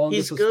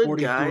he's good,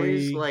 43.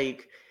 guys.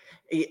 Like,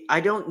 I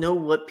don't know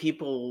what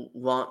people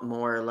want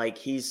more. Like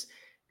he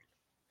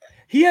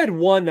had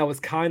one that was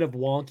kind of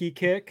wonky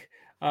kick,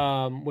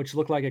 which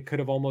looked like it could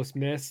have almost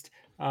missed.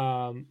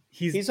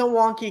 He's a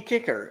wonky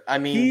kicker. I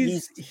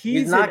mean,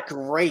 he's not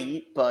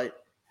great, but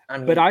I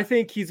mean, but I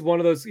think he's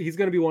one of those. He's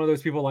going to be one of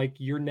those people. Like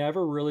you're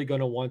never really going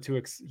to want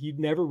to. You'd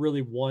never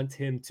really want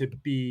him to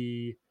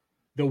be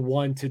the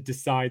one to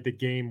decide the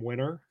game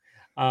winner.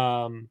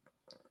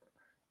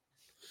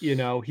 You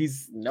know,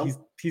 he's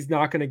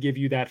not going to give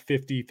you that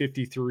 50,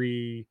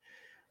 53,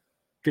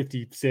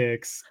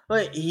 56.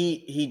 But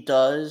he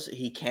does.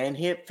 He can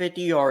hit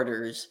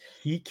 50-yarders.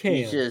 He can.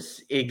 He's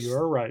just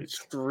you're right.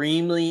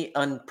 Extremely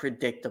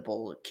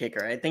unpredictable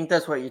kicker. I think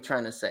that's what you're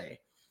trying to say.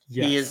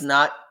 Yes. He is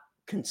not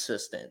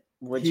consistent,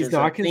 which he's is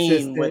not a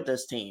theme with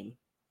this team.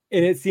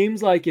 And it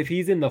seems like if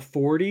he's in the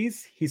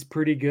 40s, he's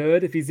pretty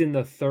good. If he's in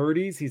the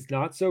 30s, he's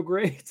not so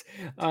great,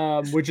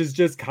 which is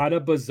just kind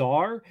of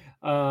bizarre.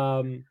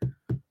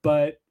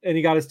 But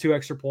he got his 2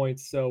 extra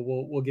points, so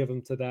we'll give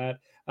him to that.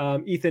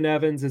 Ethan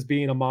Evans is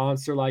being a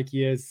monster like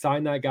he is.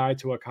 Sign that guy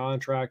to a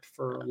contract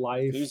for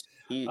life.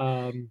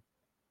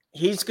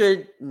 He's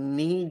good.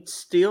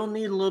 Still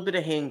need a little bit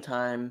of hang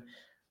time.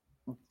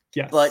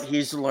 Yes, but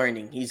he's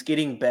learning. He's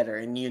getting better,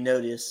 and you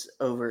notice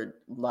over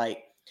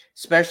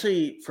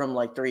especially from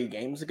 3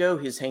 games ago,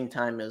 his hang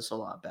time is a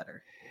lot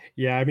better.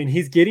 Yeah, I mean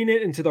he's getting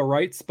it into the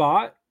right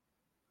spot.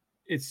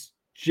 It's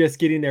just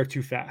getting there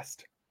too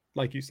fast.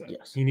 Like you said,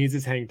 yes. He needs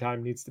his hang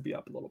time, needs to be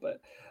up a little bit.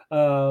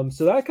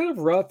 So that kind of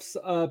roughs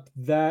up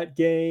that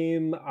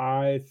game,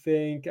 I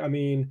think. I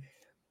mean,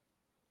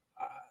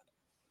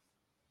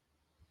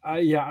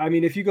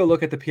 if you go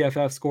look at the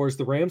PFF scores,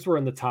 the Rams were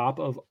in the top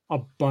of a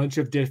bunch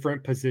of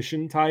different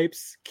position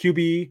types.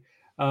 QB,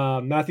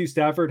 Matthew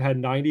Stafford had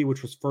 90,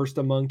 which was first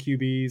among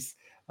QBs.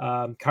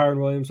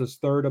 Kyren Williams was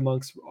third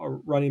amongst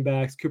running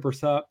backs. Cooper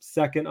Kupp,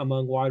 second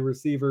among wide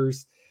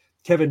receivers.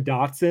 Kevin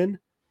Dotson,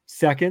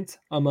 second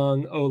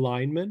among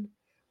O-linemen.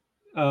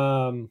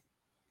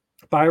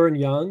 Byron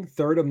Young,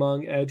 third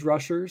among edge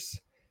rushers.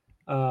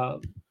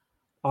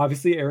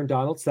 Obviously, Aaron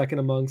Donald, second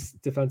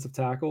amongst defensive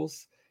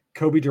tackles.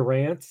 Kobe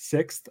Durant,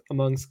 sixth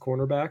amongst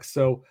cornerbacks.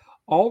 So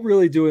all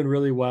really doing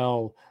really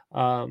well.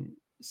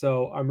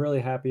 So I'm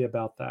really happy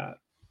about that.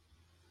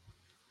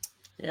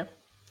 Yeah.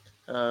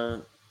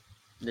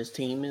 This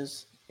team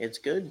it's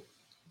good.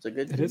 It's a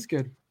good team. It is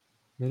good.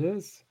 It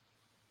is.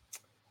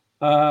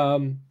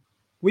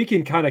 We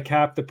can kind of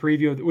cap the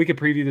preview. We could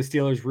preview the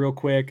Steelers real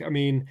quick. I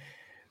mean,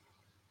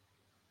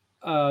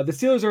 the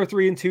Steelers are a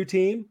 3-2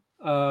 team.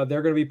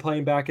 They're going to be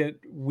playing back at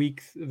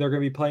they're going to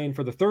be playing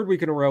for the 3rd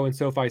week in a row in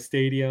SoFi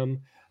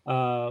Stadium.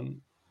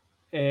 And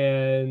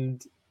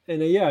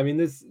yeah, I mean,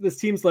 this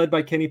team's led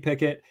by Kenny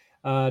Pickett,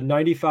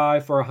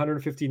 95 for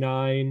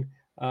 159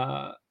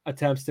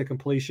 attempts to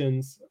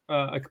completions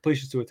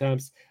to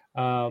attempts,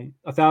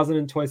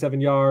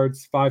 1,027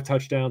 yards, 5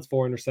 touchdowns,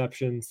 4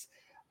 interceptions.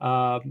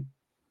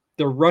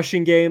 The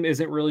rushing game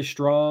isn't really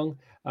strong.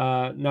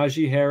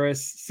 Najee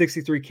Harris,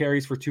 63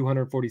 carries for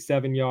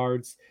 247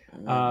 yards.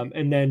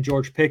 And then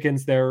George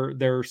Pickens,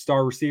 their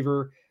star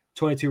receiver,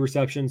 22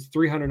 receptions,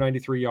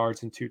 393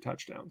 yards, and 2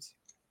 touchdowns.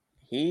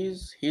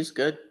 He's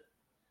good.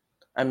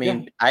 I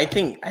mean, yeah. I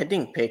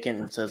think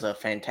Pickens is a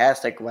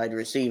fantastic wide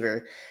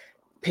receiver.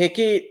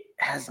 Pickett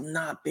has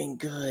not been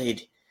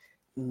good.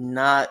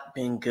 Not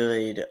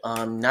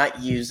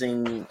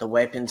using the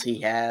weapons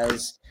he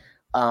has.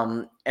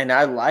 And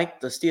I like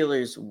the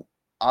Steelers'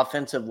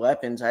 offensive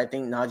weapons. I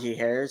think Najee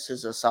Harris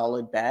is a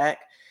solid back.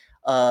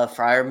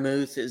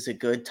 Freiermuth is a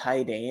good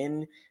tight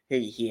end.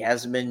 He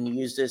hasn't been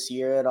used this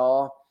year at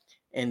all.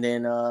 And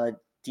then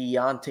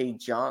Deontay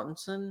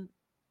Johnson,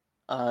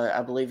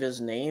 I believe his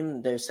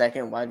name, their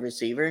second wide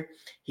receiver.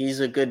 He's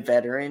a good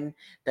veteran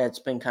that's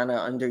been kind of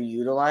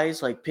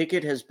underutilized. Like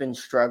Pickett has been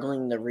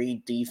struggling to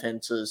read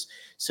defenses.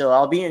 So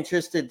I'll be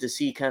interested to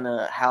see kind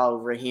of how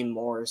Raheem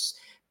Morris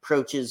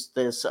approaches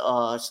this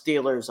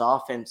Steelers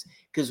offense,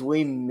 because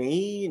we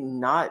may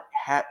not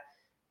have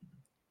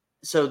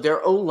 – so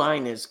their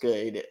O-line is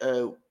good.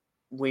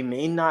 We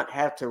may not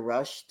have to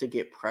rush to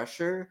get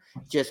pressure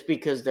just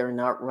because they're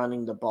not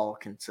running the ball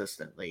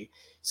consistently.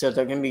 So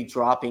they're going to be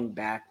dropping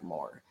back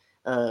more.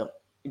 It'd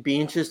be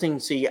interesting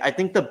to see. I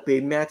think the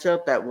big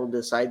matchup that will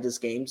decide this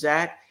game,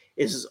 Zach,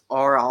 is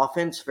our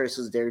offense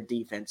versus their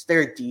defense.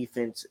 Their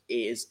defense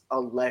is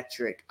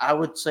electric. I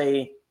would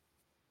say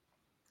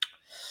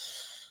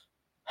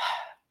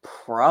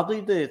probably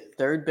the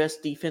third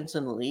best defense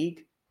in the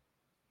league,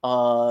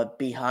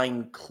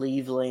 behind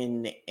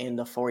Cleveland and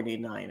the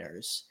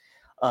 49ers.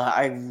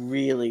 I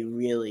really,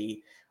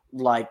 really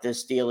like the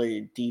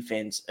Steelers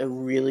defense. A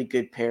really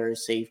good pair of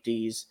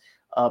safeties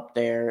up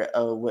there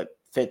with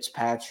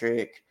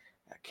Fitzpatrick.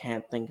 I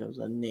can't think of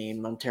the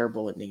name. I'm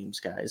terrible at names,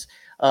 guys.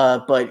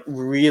 But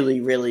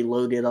really, really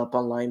loaded up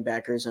on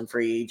linebackers and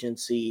free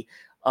agency.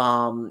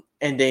 And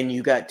then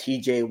you got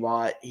TJ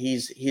Watt.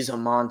 He's a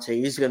monster.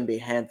 He's going to be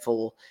a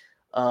handful.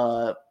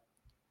 Yeah,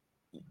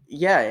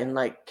 and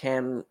like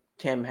Cam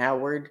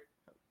Howard.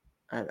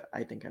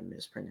 I think I'm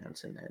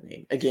mispronouncing that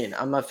name. Again,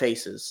 I'm a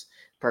faces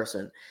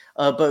person.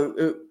 But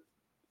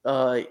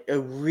a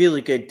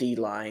really good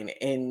D-line.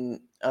 And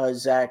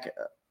Zach,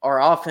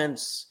 our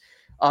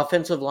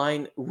offensive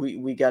line,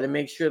 we got to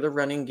make sure the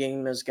running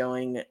game is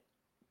going.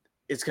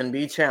 It's going to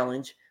be a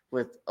challenge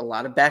with a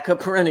lot of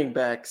backup running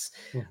backs.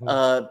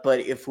 Mm-hmm.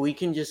 But if we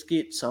can just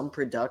get some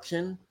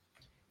production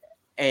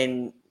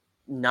and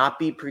not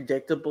be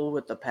predictable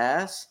with the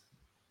pass,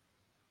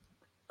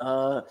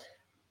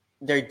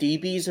 their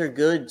DBs are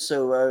good,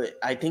 so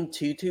I think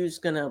Tutu's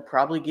gonna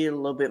probably get a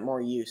little bit more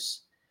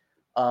use.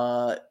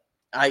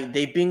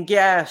 They've been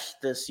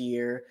gashed this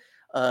year,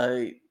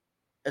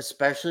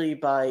 especially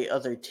by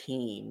other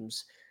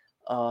teams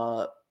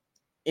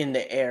in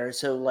the air.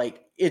 So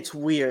like it's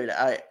weird.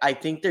 I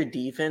think their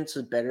defense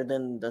is better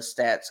than the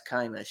stats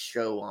kind of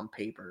show on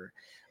paper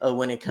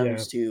when it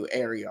comes to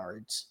air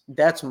yards.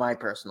 That's my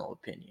personal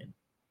opinion.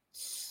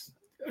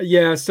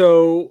 Yeah,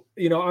 so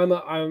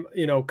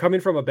I'm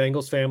coming from a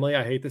Bengals family.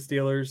 I hate the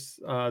Steelers.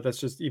 That's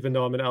just, even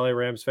though I'm an LA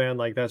Rams fan,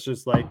 like that's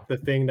just like the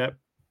thing that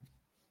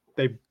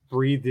they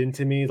breathed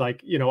into me.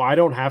 Like, I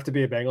don't have to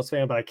be a Bengals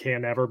fan, but I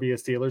can't ever be a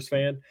Steelers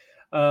fan.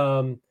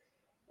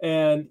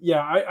 And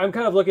yeah, I'm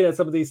kind of looking at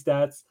some of these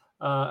stats.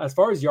 As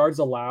far as yards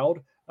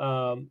allowed,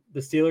 the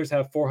Steelers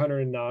have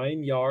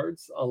 409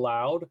 yards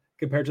allowed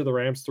compared to the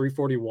Rams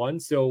 341.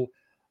 So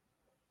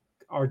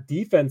our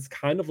defense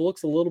kind of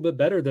looks a little bit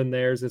better than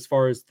theirs as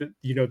far as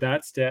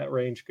that stat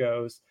range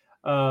goes.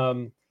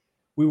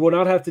 We will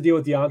not have to deal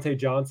with Deontay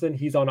Johnson.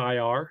 He's on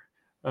IR.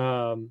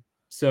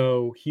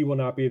 So he will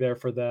not be there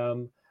for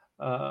them.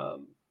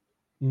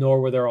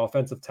 Nor will their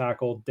offensive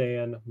tackle,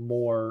 Dan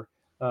Moore.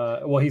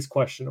 He's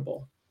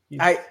questionable.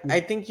 I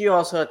think you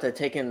also have to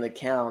take into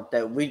account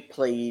that we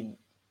played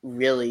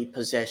really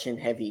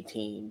possession-heavy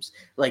teams.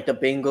 Like the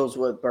Bengals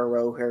with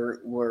Burrow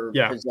were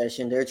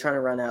possession. They're trying to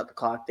run out the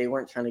clock. They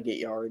weren't trying to get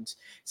yards.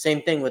 Same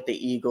thing with the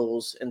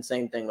Eagles and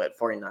same thing with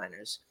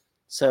 49ers.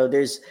 So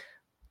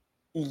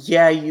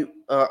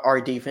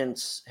our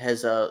defense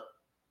has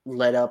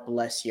let up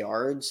less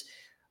yards.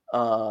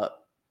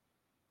 But,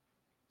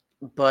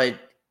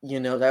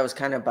 that was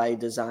kind of by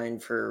design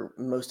for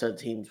most of the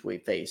teams we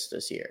faced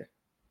this year.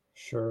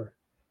 Sure.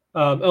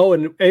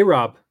 And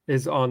A-Rob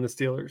is on the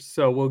Steelers,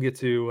 so we'll get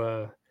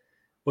to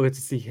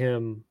see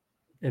him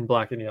in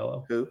black and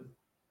yellow. Who?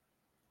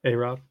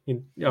 A-Rob.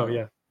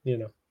 Yeah.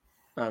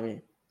 I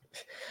mean,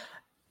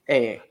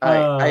 hey,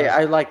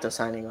 I liked the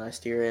signing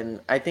last year,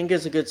 and I think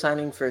it's a good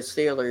signing for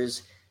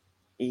Steelers.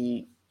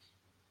 He's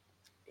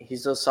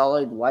a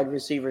solid wide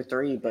receiver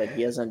 3, but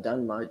he hasn't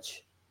done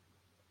much.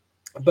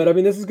 But I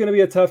mean, this is going to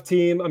be a tough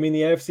team. I mean,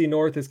 the AFC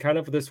North is kind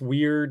of this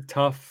weird,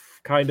 tough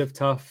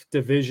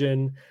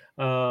division.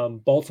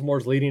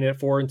 Baltimore's leading at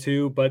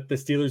 4-2, but the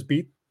Steelers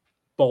beat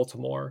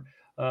Baltimore.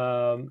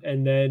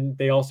 And then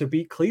they also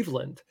beat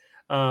Cleveland.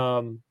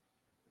 And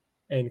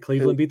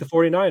Cleveland beat the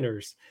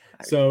 49ers.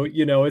 So,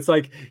 it's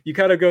like you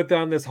kind of go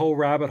down this whole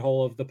rabbit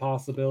hole of the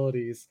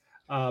possibilities.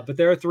 But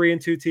they're a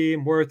 3-2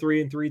 team. We're a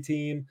 3-3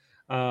 team.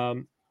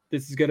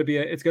 This is going to be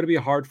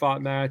a hard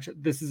fought match.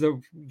 This is a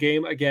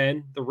game,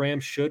 again, the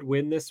Rams should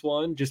win this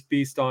one just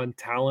based on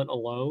talent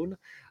alone.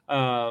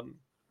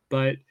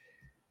 But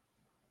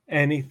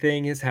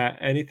anything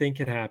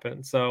can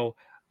happen. So,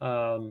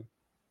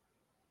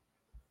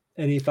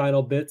 any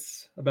final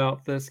bits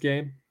about this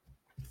game?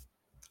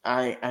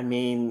 I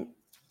mean,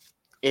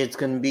 it's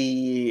going to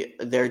be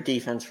their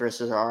defense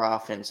versus our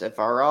offense. If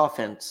our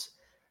offense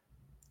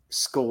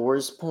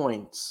scores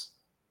points,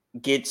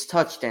 gets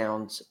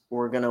touchdowns,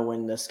 we're going to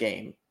win this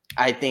game.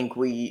 I think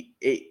we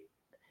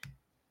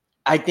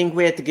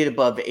have to get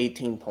above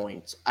 18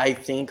 points. I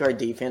think our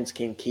defense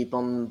can keep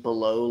them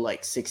below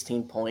like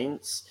 16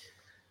 points.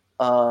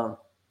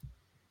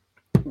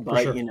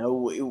 But,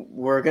 sure.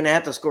 We're going to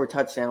have to score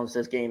touchdowns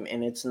this game,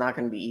 and it's not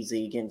going to be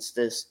easy against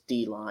this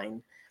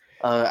D-line.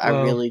 I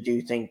really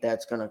do think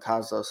that's going to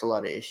cause us a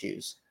lot of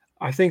issues.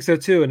 I think so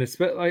too. And it's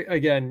like,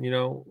 again,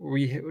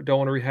 we don't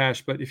want to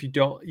rehash, but if you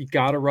don't, you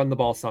got to run the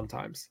ball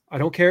sometimes. I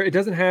don't care. It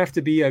doesn't have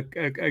to be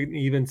an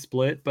even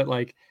split, but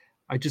like,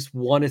 I just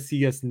want to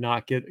see us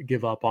not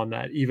give up on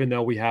that, even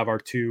though we have our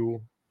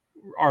two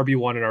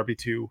RB1 and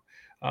RB2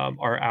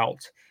 are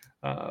out.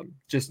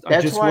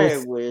 That's why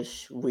I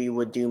wish we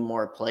would do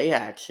more play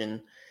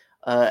action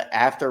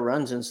after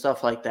runs and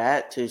stuff like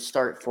that to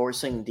start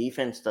forcing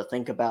defense to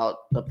think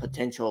about the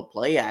potential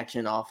play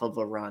action off of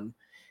a run.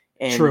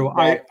 And true,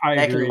 I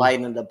that agree. Can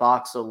lighten the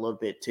box a little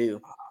bit too.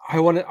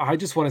 I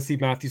just want to see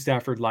Matthew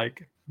Stafford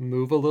like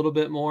move a little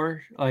bit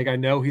more. Like, I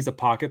know he's a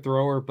pocket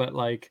thrower, but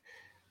like,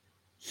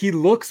 he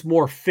looks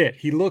more fit.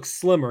 He looks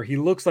slimmer. He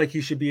looks like he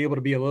should be able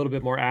to be a little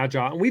bit more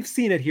agile. And we've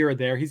seen it here and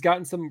there. He's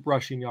gotten some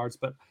rushing yards,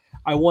 but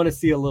I want to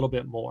see a little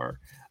bit more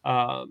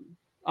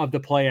of the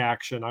play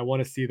action. I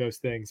want to see those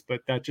things, but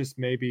that just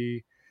may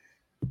be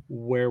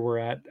where we're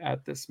at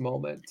this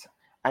moment.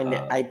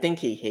 I think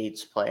he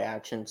hates play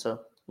action,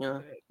 so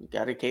you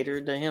got to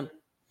cater to him.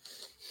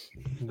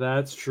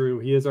 That's true.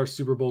 He is our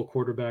Super Bowl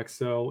quarterback,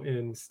 so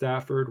in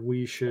Stafford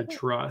we should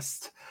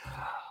trust.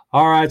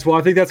 All right, well,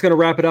 I think that's going to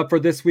wrap it up for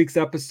this week's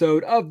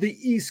episode of the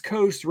East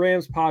Coast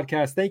Rams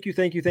podcast. Thank you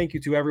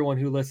to everyone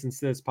who listens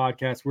to this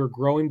podcast. We're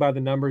growing by the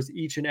numbers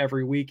each and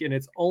every week, and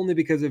it's only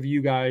because of you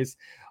guys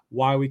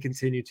why we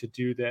continue to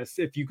do this.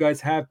 If you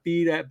guys have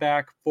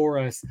feedback for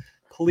us,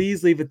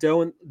 please leave it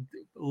down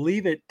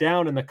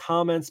in the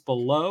comments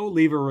below.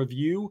 Leave a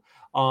review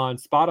on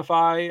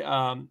Spotify,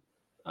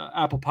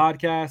 Apple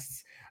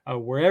Podcasts,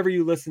 wherever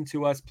you listen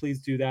to us.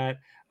 Please do that.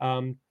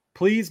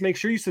 Please make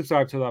sure you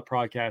subscribe to that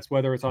podcast,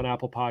 whether it's on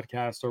Apple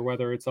Podcasts or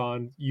whether it's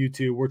on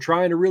YouTube. We're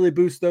trying to really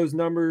boost those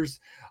numbers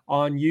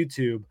on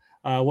YouTube.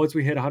 Once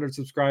we hit 100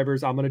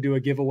 subscribers, I'm going to do a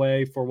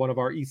giveaway for one of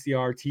our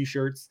ECR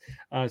t-shirts.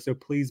 So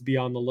please be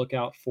on the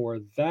lookout for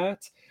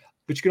that.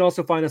 But you can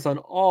also find us on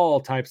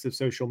all types of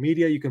social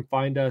media. You can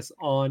find us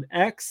on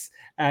X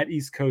at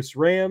East Coast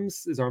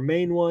Rams is our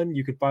main one.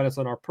 You can find us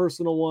on our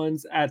personal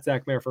ones at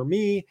Zach Mayer for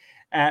me,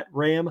 at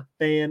Ram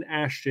Fan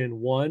Ashton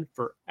 1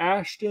 for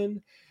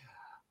Ashton.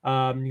 You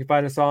can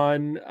find us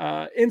on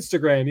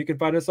Instagram. You can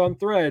find us on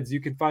Threads. You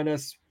can find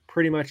us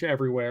pretty much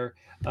everywhere.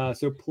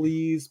 So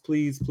please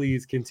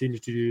continue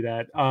to do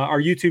that.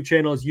 Our YouTube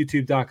channel is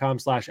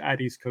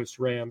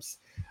youtube.com/@EastCoastRams.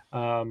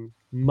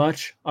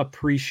 Much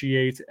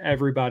appreciate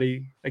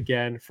everybody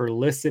again for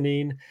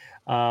listening.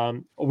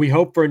 We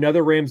hope for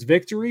another Rams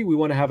victory. We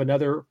want to have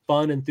another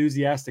fun,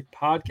 enthusiastic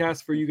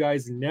podcast for you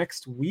guys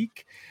next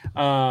week.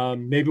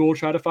 Maybe we'll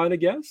try to find a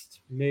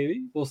guest.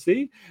 Maybe we'll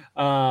see.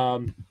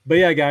 But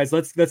yeah, guys,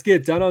 let's get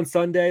it done on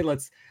Sunday.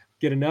 Let's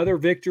get another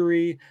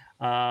victory.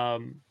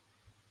 And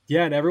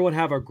everyone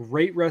have a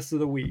great rest of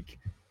the week.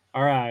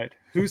 All right.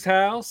 Whose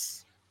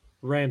house?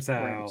 Rams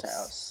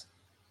house.